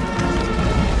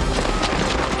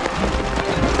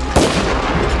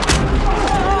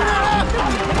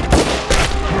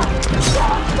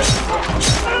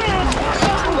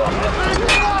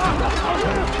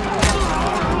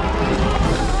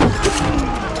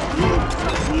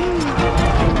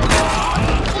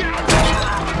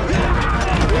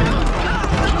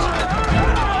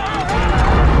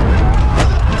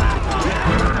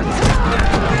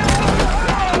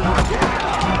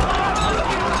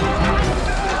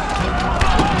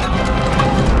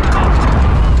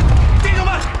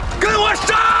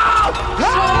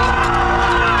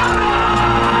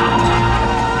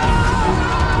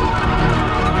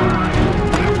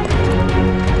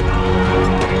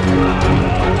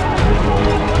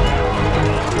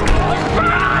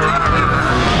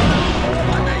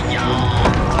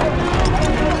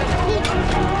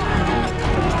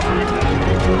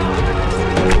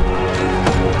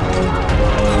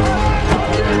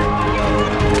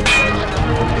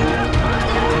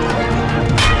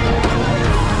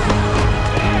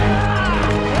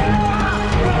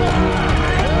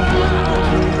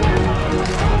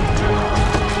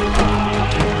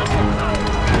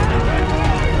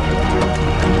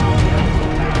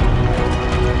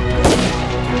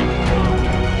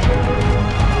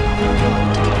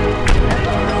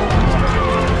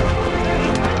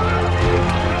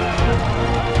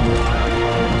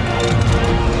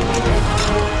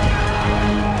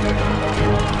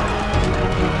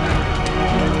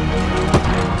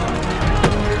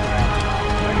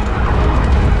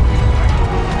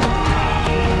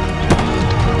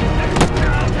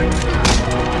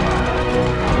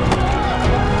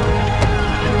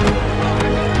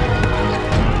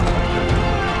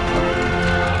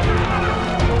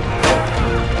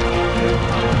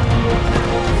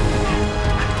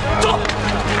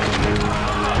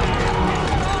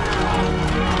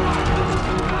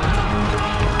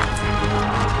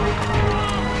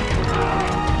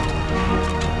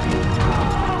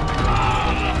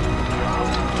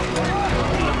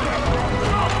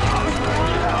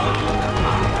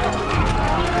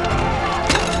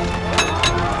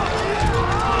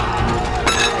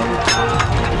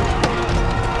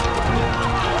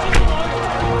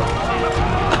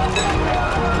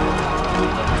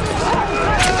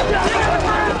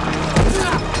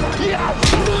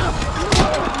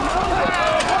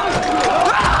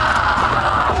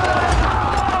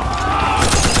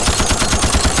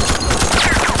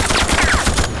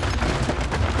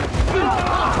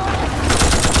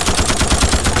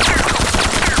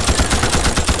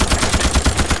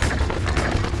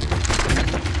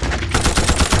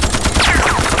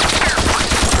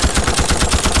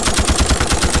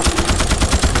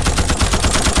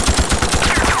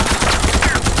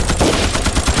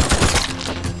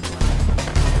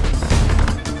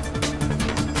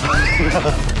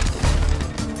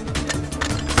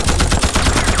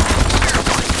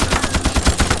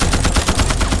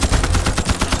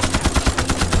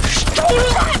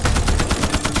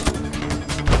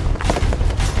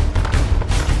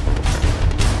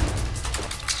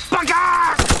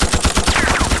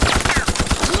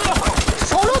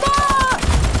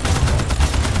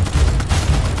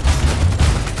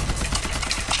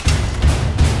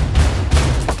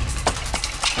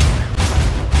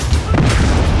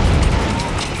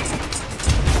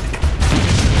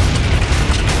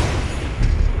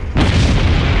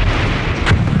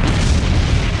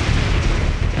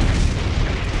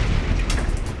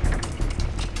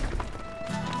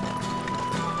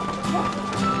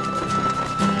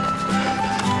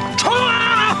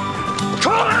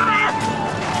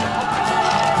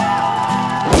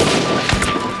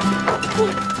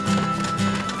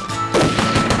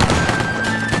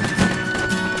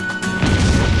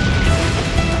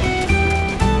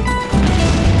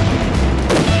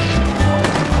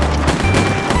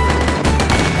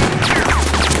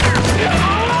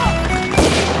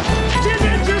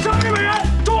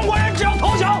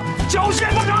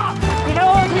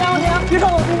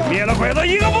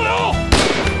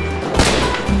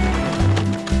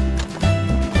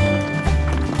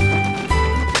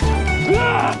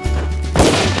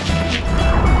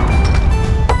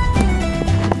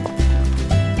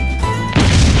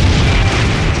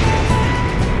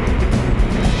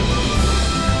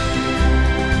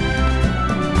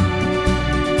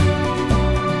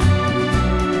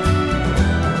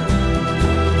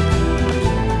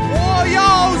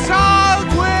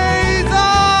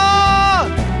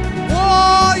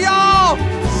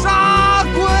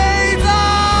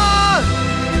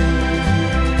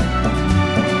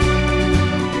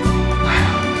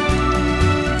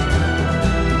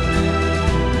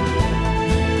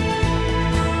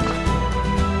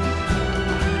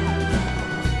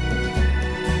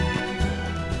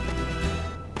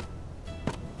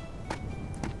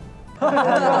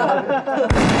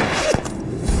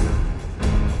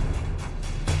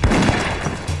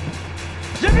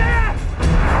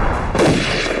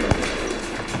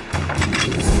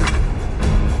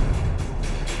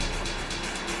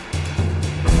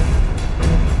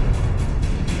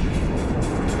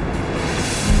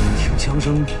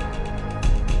声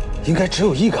应该只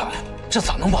有一杆，这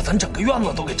咋能把咱整个院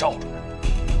子都给罩住？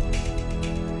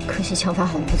可惜枪法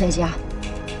好的不在家。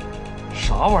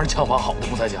啥玩意儿？枪法好的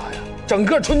不在家呀？整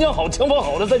个春江好，枪法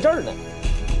好的在这儿呢。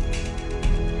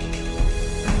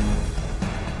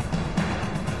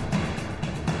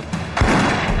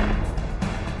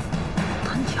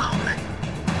干娘嘞！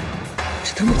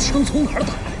这他妈枪从哪儿打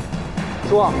来？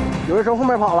叔，有人从后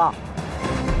面跑了。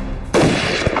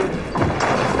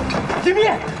 迎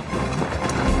面！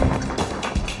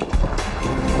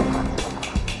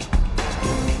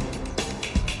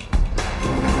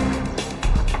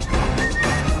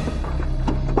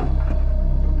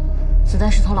子弹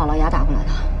是从姥姥崖打过来的。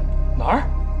哪儿？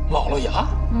姥姥崖？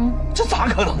这咋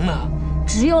可能呢？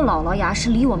只有姥姥崖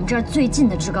是离我们这儿最近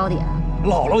的制高点。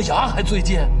姥姥崖还最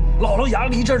近？姥姥崖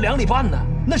离这儿2里半呢。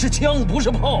那是枪，不是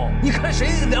炮。你看谁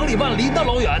2里半离那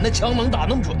老远，那枪能打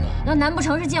那么准呢？那难不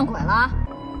成是见鬼了？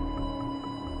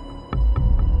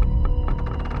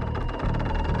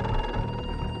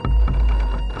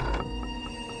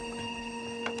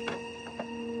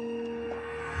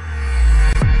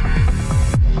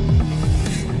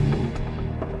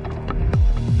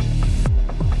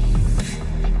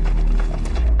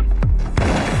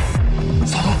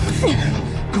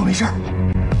 哥没事儿。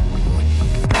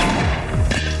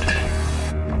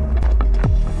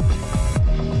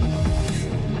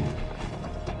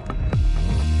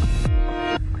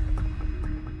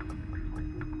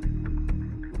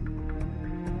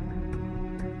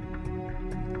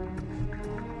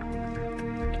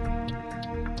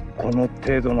この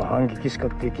程度の反撃しか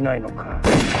できないのか。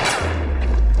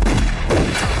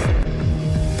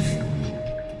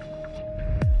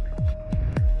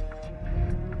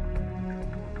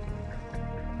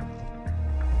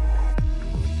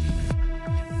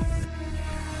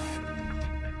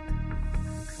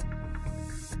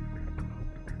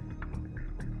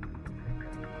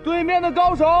 对面的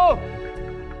高手，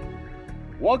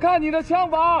我看你的枪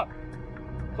法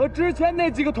和之前那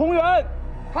几个同源，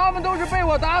他们都是被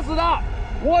我打死的。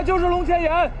我就是龙千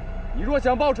言，你若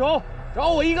想报仇，找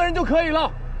我一个人就可以了，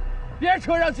别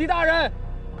扯上其他人。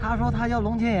他说他叫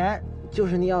龙千言，就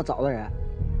是你要找的人。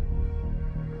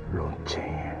龙千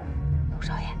言，龙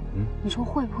少爷，你说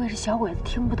会不会是小鬼子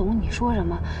听不懂你说什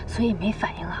么，所以没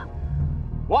反应啊？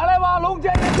我来吧，龙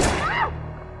千言。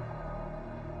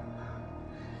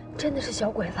真的是小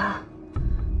鬼子。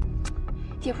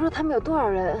也不知道他们有多少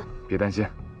人。别担心，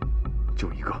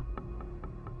就一个。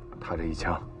他这一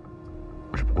枪，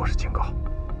只不过是警告。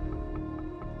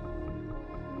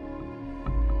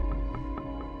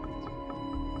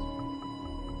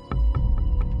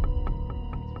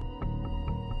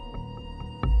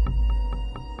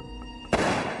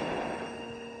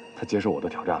他接受我的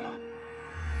挑战了，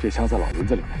这枪在老林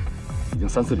子里面，已经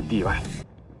3、4里地外了。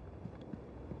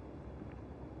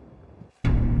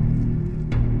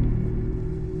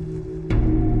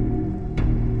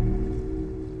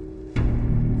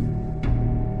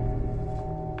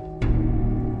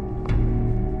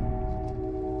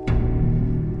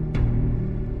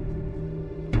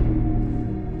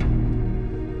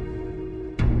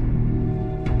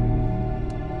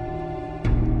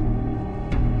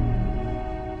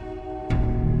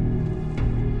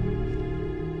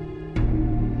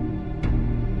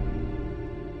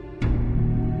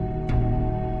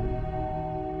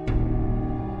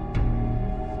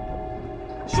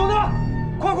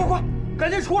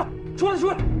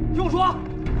听我说啊，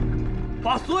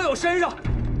把所有身上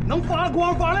能发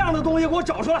光发亮的东西给我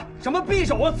找出来，什么匕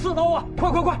首啊、刺刀啊，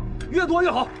快，越多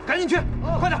越好，赶紧去，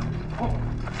快点！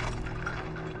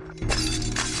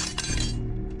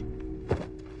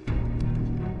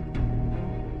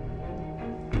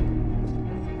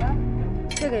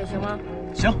这个也行吗？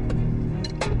行。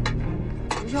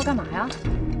你是要干嘛呀？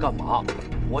干嘛？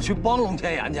我去帮龙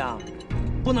天岩去啊，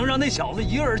不能让那小子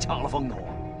一个人抢了风头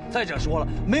啊！再者说了，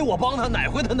没我帮他，哪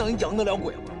回他能赢得了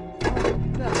鬼子？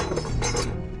对了，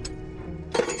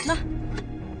那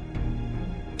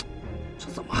这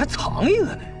怎么还藏一个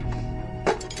呢？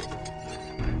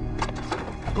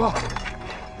哥，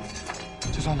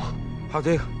这算吗？还有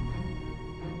这个。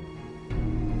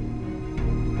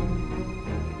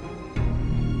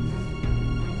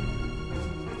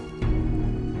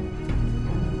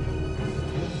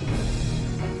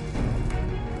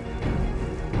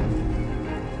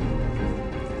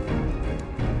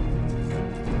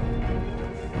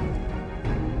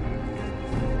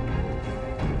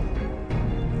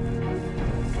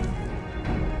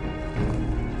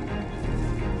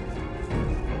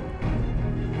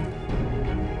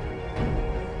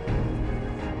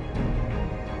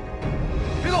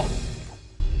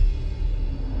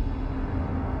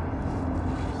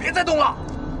别再动了！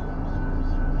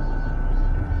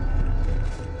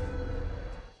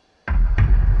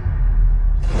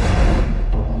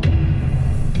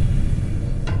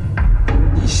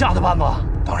你下的绊子？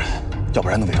当然，要不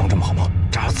然能伪装这么好吗？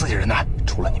这有自己人呢，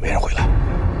除了你没人回来。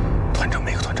团长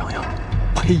没个团长样。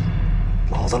呸！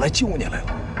老子来救你来了！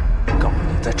告诉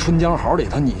你，在春江好里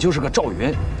头，你就是个赵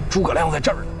云，诸葛亮在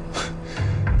这儿呢。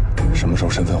什么时候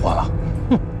身份换了？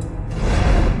哼！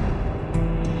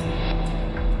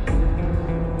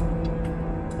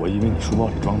我以为你书包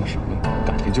里装的什么，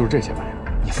感情就是这些玩意儿。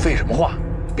你废什么话？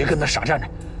别跟那傻站着，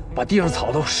把地上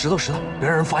草都拾掇，别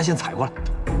让人发现踩过来。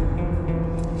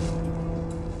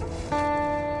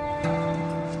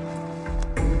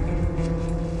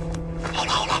好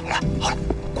了，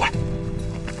过来。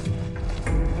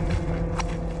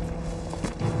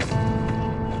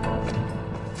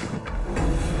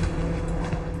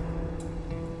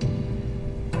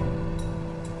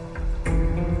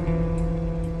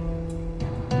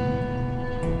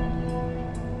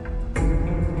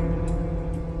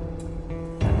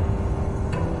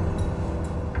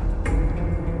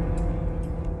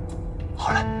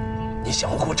好了，你小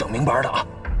子给我整明白的啊，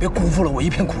别辜负了我一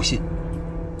片苦心。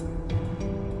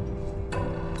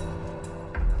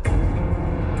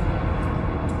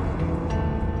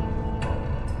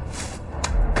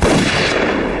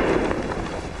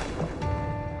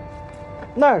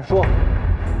那儿说，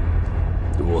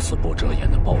如此不遮掩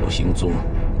的暴露行踪，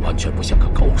完全不像个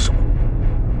高手，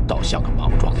倒像个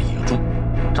莽撞的野猪。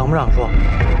长不长说，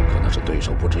可能是对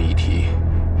手不值一提，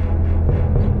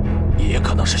也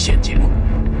可能是陷阱。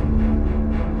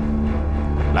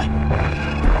来，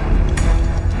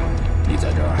你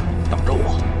在这儿等着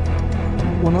我。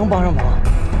我能帮上忙。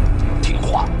听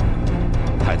话，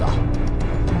孩子，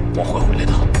我会回来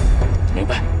的，明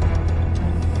白？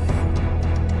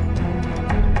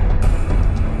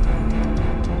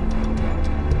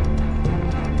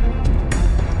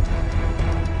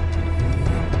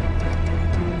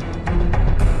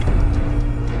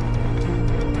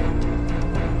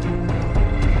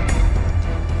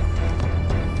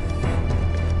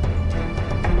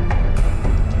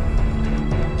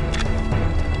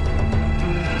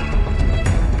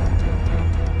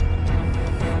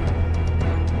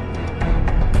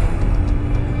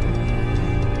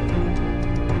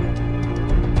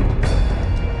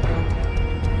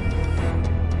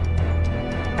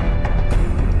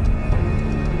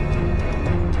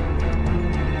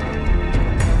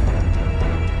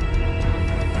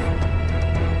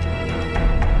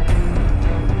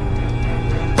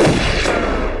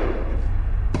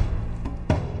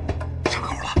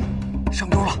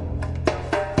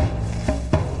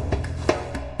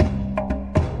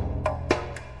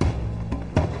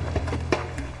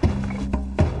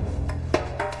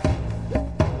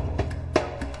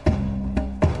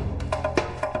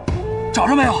找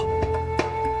着没有？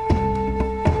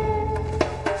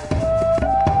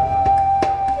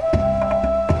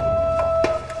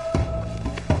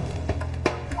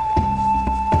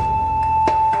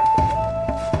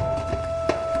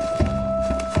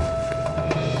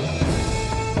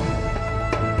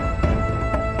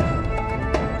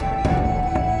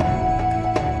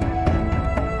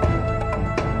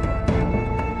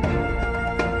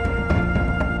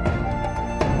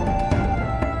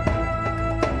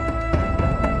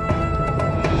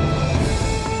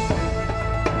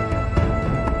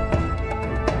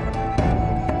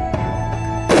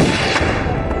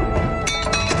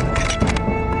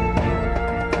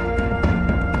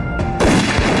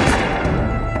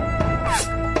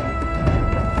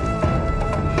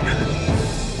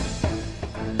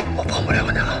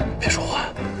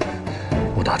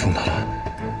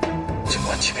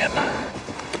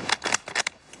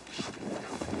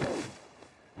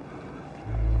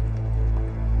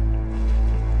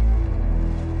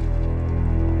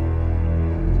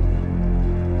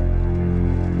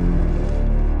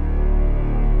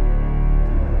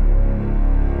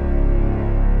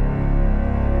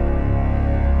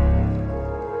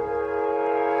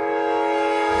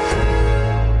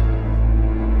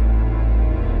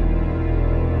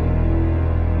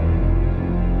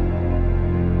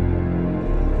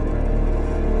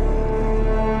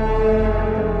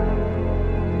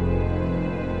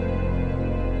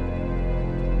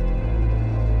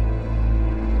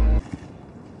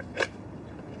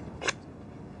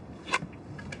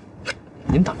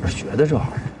您哪儿学的这玩意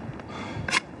儿？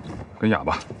跟哑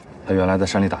巴，他原来在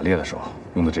山里打猎的时候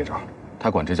用的这招，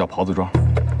他管这叫狍子桩。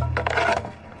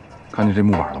看见这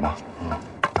木板了吗？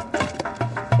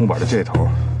木板的这头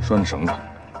拴着绳子，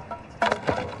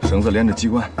绳子连着机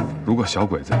关。如果小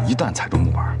鬼子一旦踩中木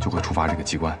板，就会触发这个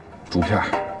机关，竹片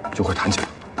就会弹起来。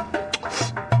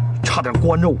差点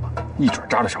关着我，一准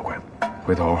扎着小鬼子。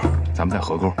回头咱们在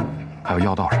河沟，还有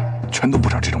要道上，全都布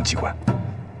上这种机关，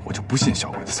我就不信小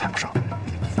鬼子踩不上。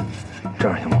这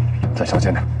样行吗？再小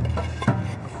心点。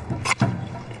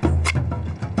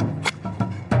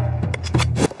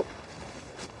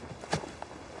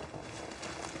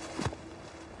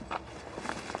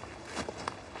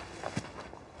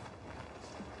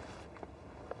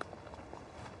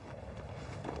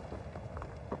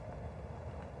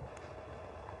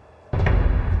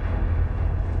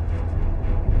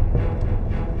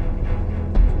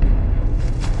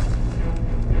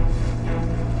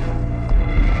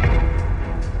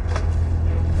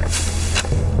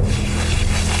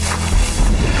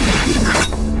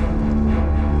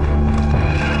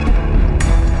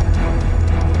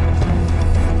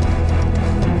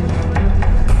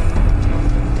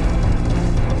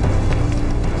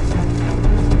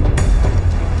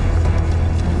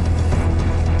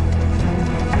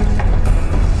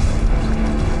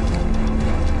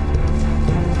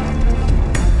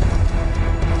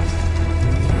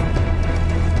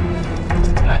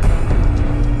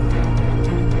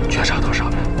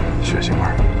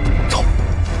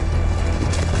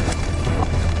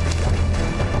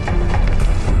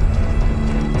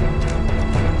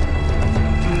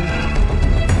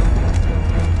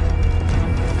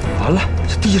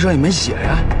地上也没血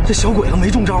呀，这小鬼子没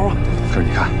中招啊！这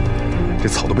你看，这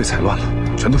草都被踩乱了，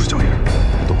全都是脚印。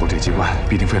斗过这机关，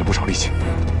必定费了不少力气。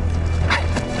哎，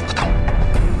等我。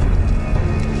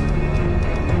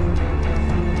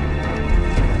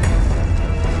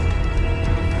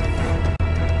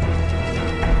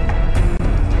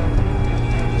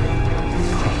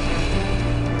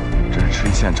这是吃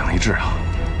一堑长一智啊！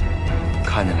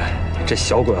看见没？这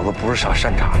小鬼子不是啥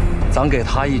善茬，咱给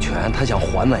他一拳，他想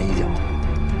还咱一脚。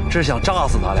这是想炸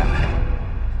死咱俩呀！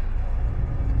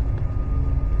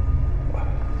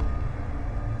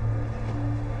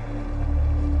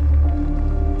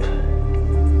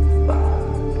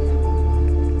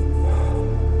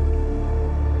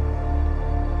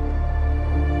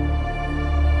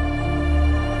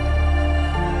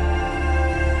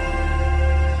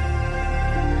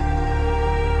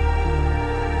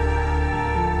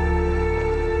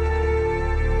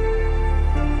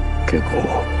結構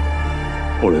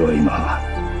俺は今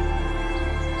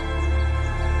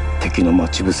敵の待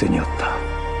ち伏せにあった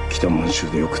北満州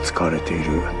でよく使われてい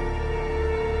る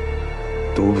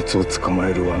動物を捕ま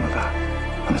える罠だ。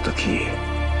あの時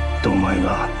お前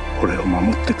が俺を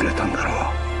守ってくれたんだろう。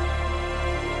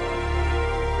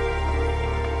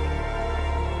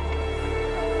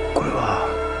これは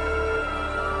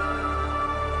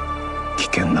危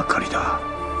険な狩りだ。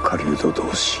狩人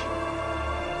同士、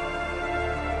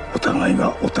お互い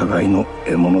がお互いの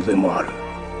獲物でもある。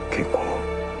結構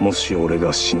もし俺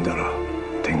が死んだら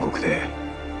天国で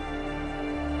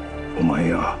お前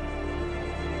や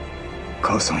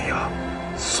母さんや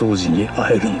宗次に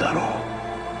会えるんだろ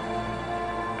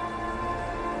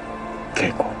う。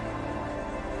恵子、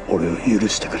俺を許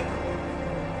してくれ。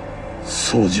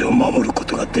宗次を守るこ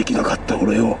とができなかった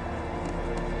俺を。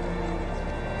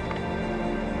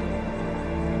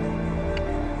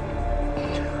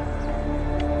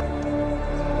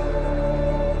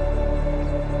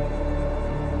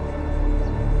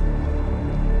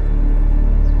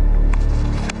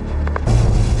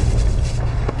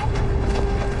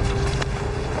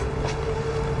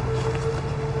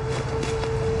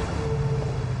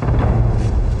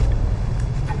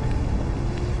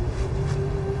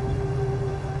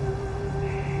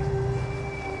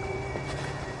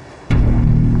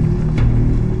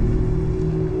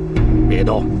别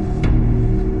动，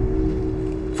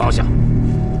放下。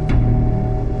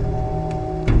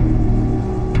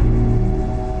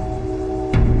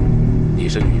你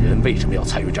是女人，为什么要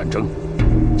参与战争？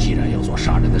既然要做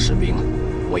杀人的士兵，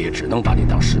我也只能把你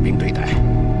当士兵对待。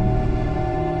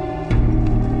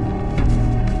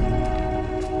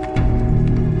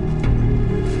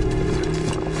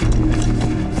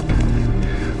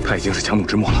他已经是强弩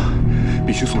之末了，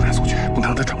必须速战速决，不能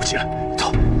让他喘不起来。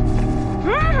走。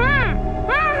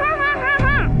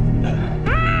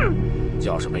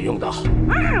叫是没用的。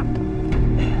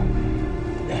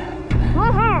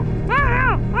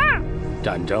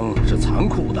战争是残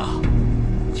酷的，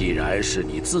既然是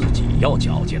你自己要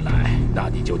搅进来，那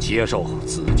你就接受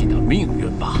自己的命运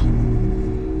吧。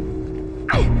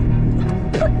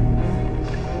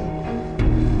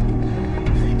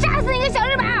炸死你个小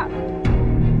日本！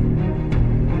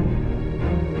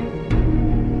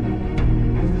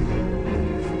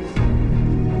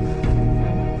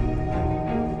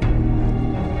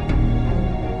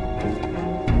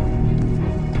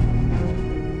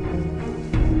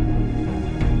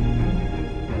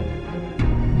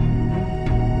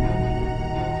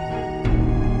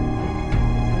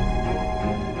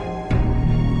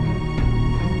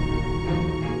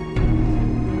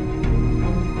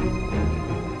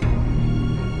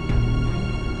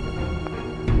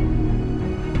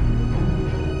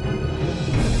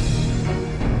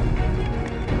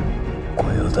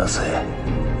出せ、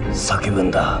叫ぶん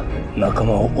だ。仲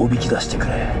間をおびき出してく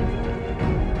れ。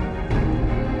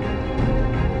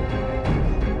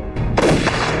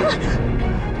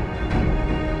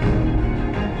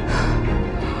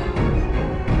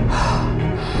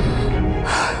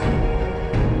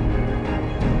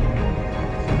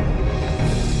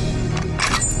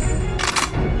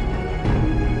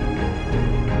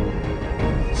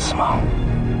すまん。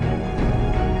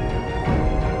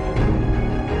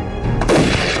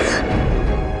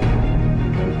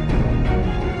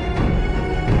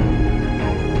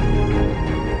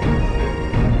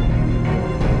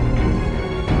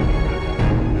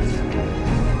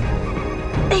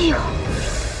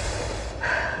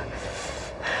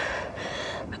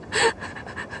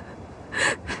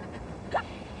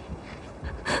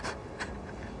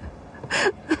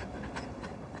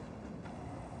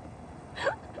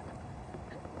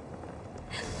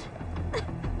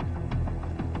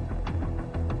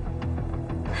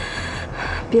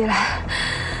别来，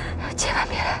千万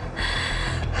别来，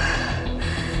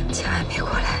千万别过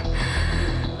来，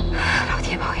老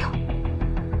天保佑！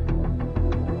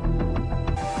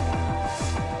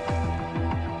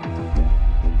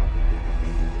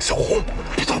小红，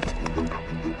别动，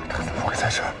他怎么会在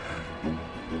这儿？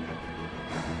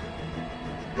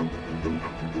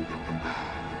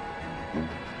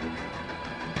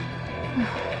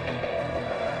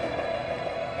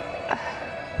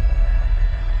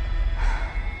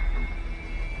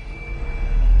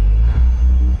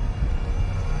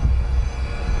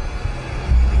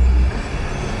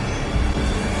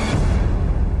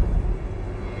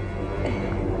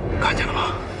看见了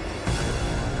吗？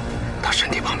他身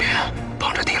体旁边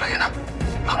绑着地雷呢，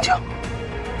冷静。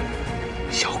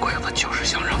小鬼子就是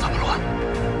想让咱们乱，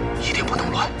一定不能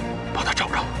乱，把他找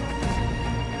着。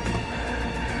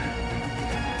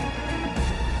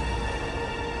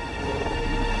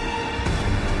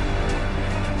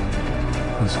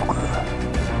風速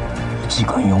1時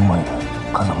間4マイル、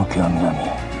風向きは南、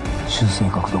修正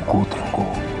角度 5.5、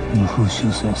無風修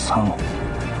正3。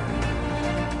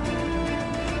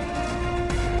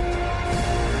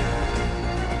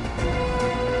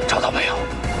找到没有？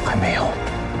还没有。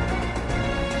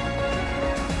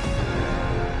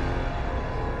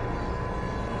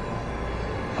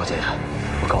老姐，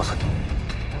我告诉你，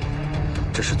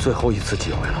这是最后一次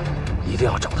机会了，一定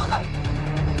要找到他。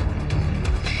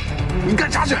你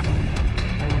干啥去？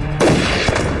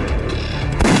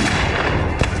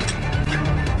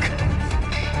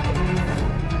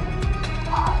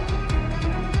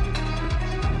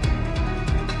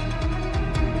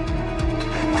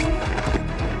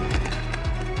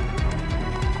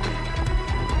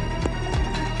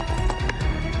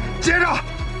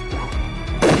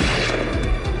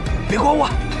别管我，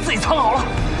自己藏好了。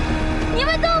你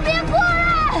们都别过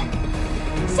来！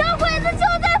小鬼子就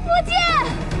在附近，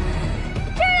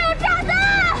这儿有炸弹！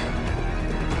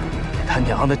他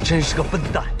娘的，真是个笨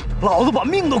蛋！老子把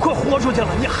命都快豁出去了，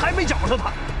你还没找着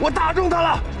他？我打中他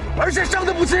了，而且伤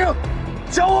得不轻。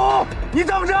小五，你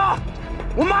等着，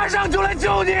我马上就来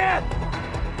救你。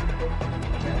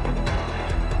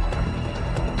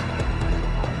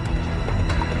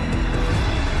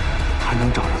还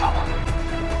能找着他吗？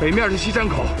北面是西山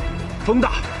口，风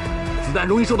大，子弹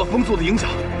容易受到风速的影响；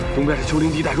东边是丘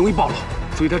陵地带，容易暴露，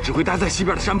所以他只会待在西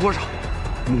边的山坡上。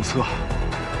目测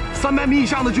300米以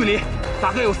上的距离，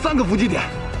大概有3个伏击点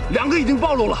，2个已经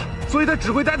暴露了，所以他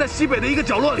只会待在西北的一个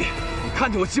角落里。你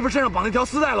看见我媳妇身上绑那条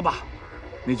丝带了吧？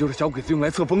那就是小鬼子用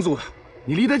来测风速的。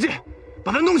你离得近，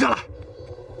把它弄下来。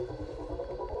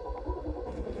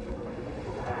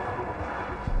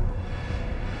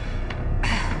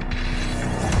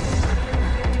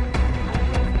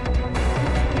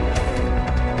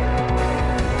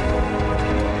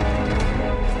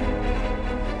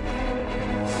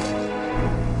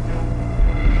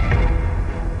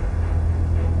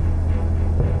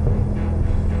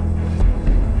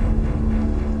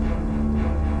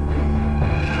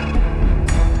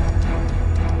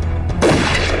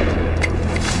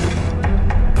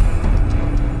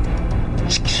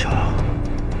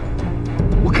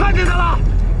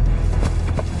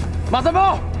马三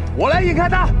炮，我来引开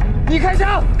他，你开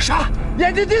枪。啥？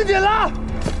眼睛盯紧了。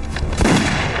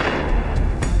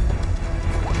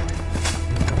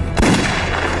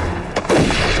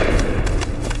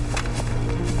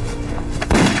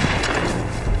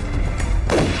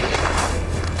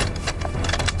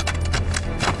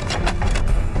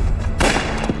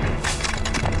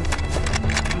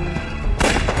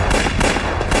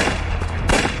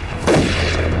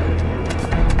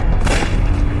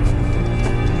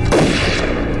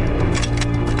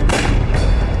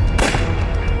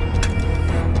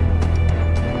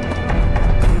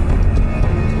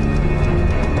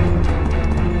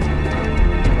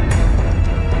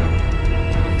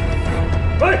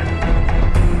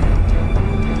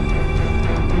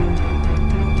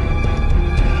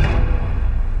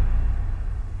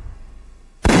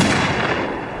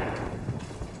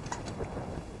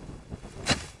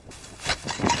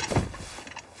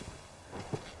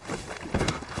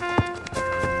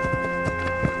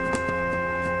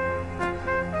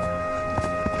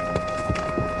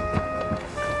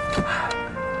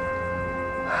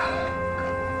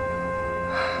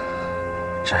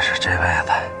这是这辈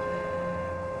子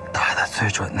打的最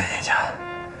准的一枪。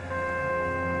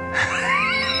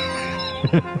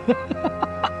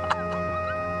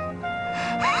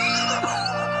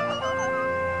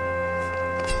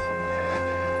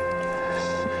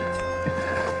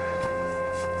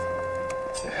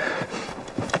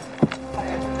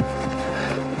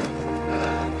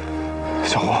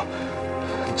小胡，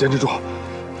坚持住。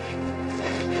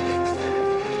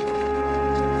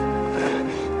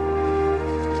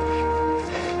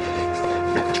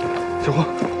小胡，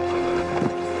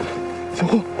小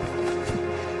胡，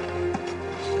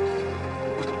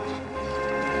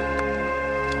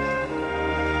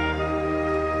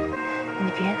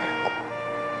你别难过，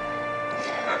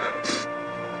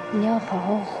你要好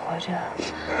好活着。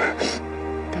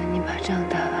等你把仗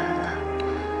打完了，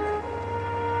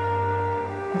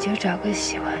你就找个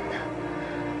喜欢的。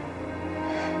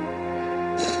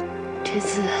这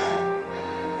次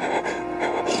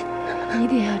一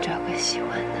定要找个喜欢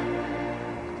的。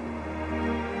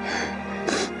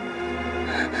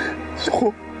小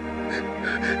胡，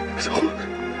小胡。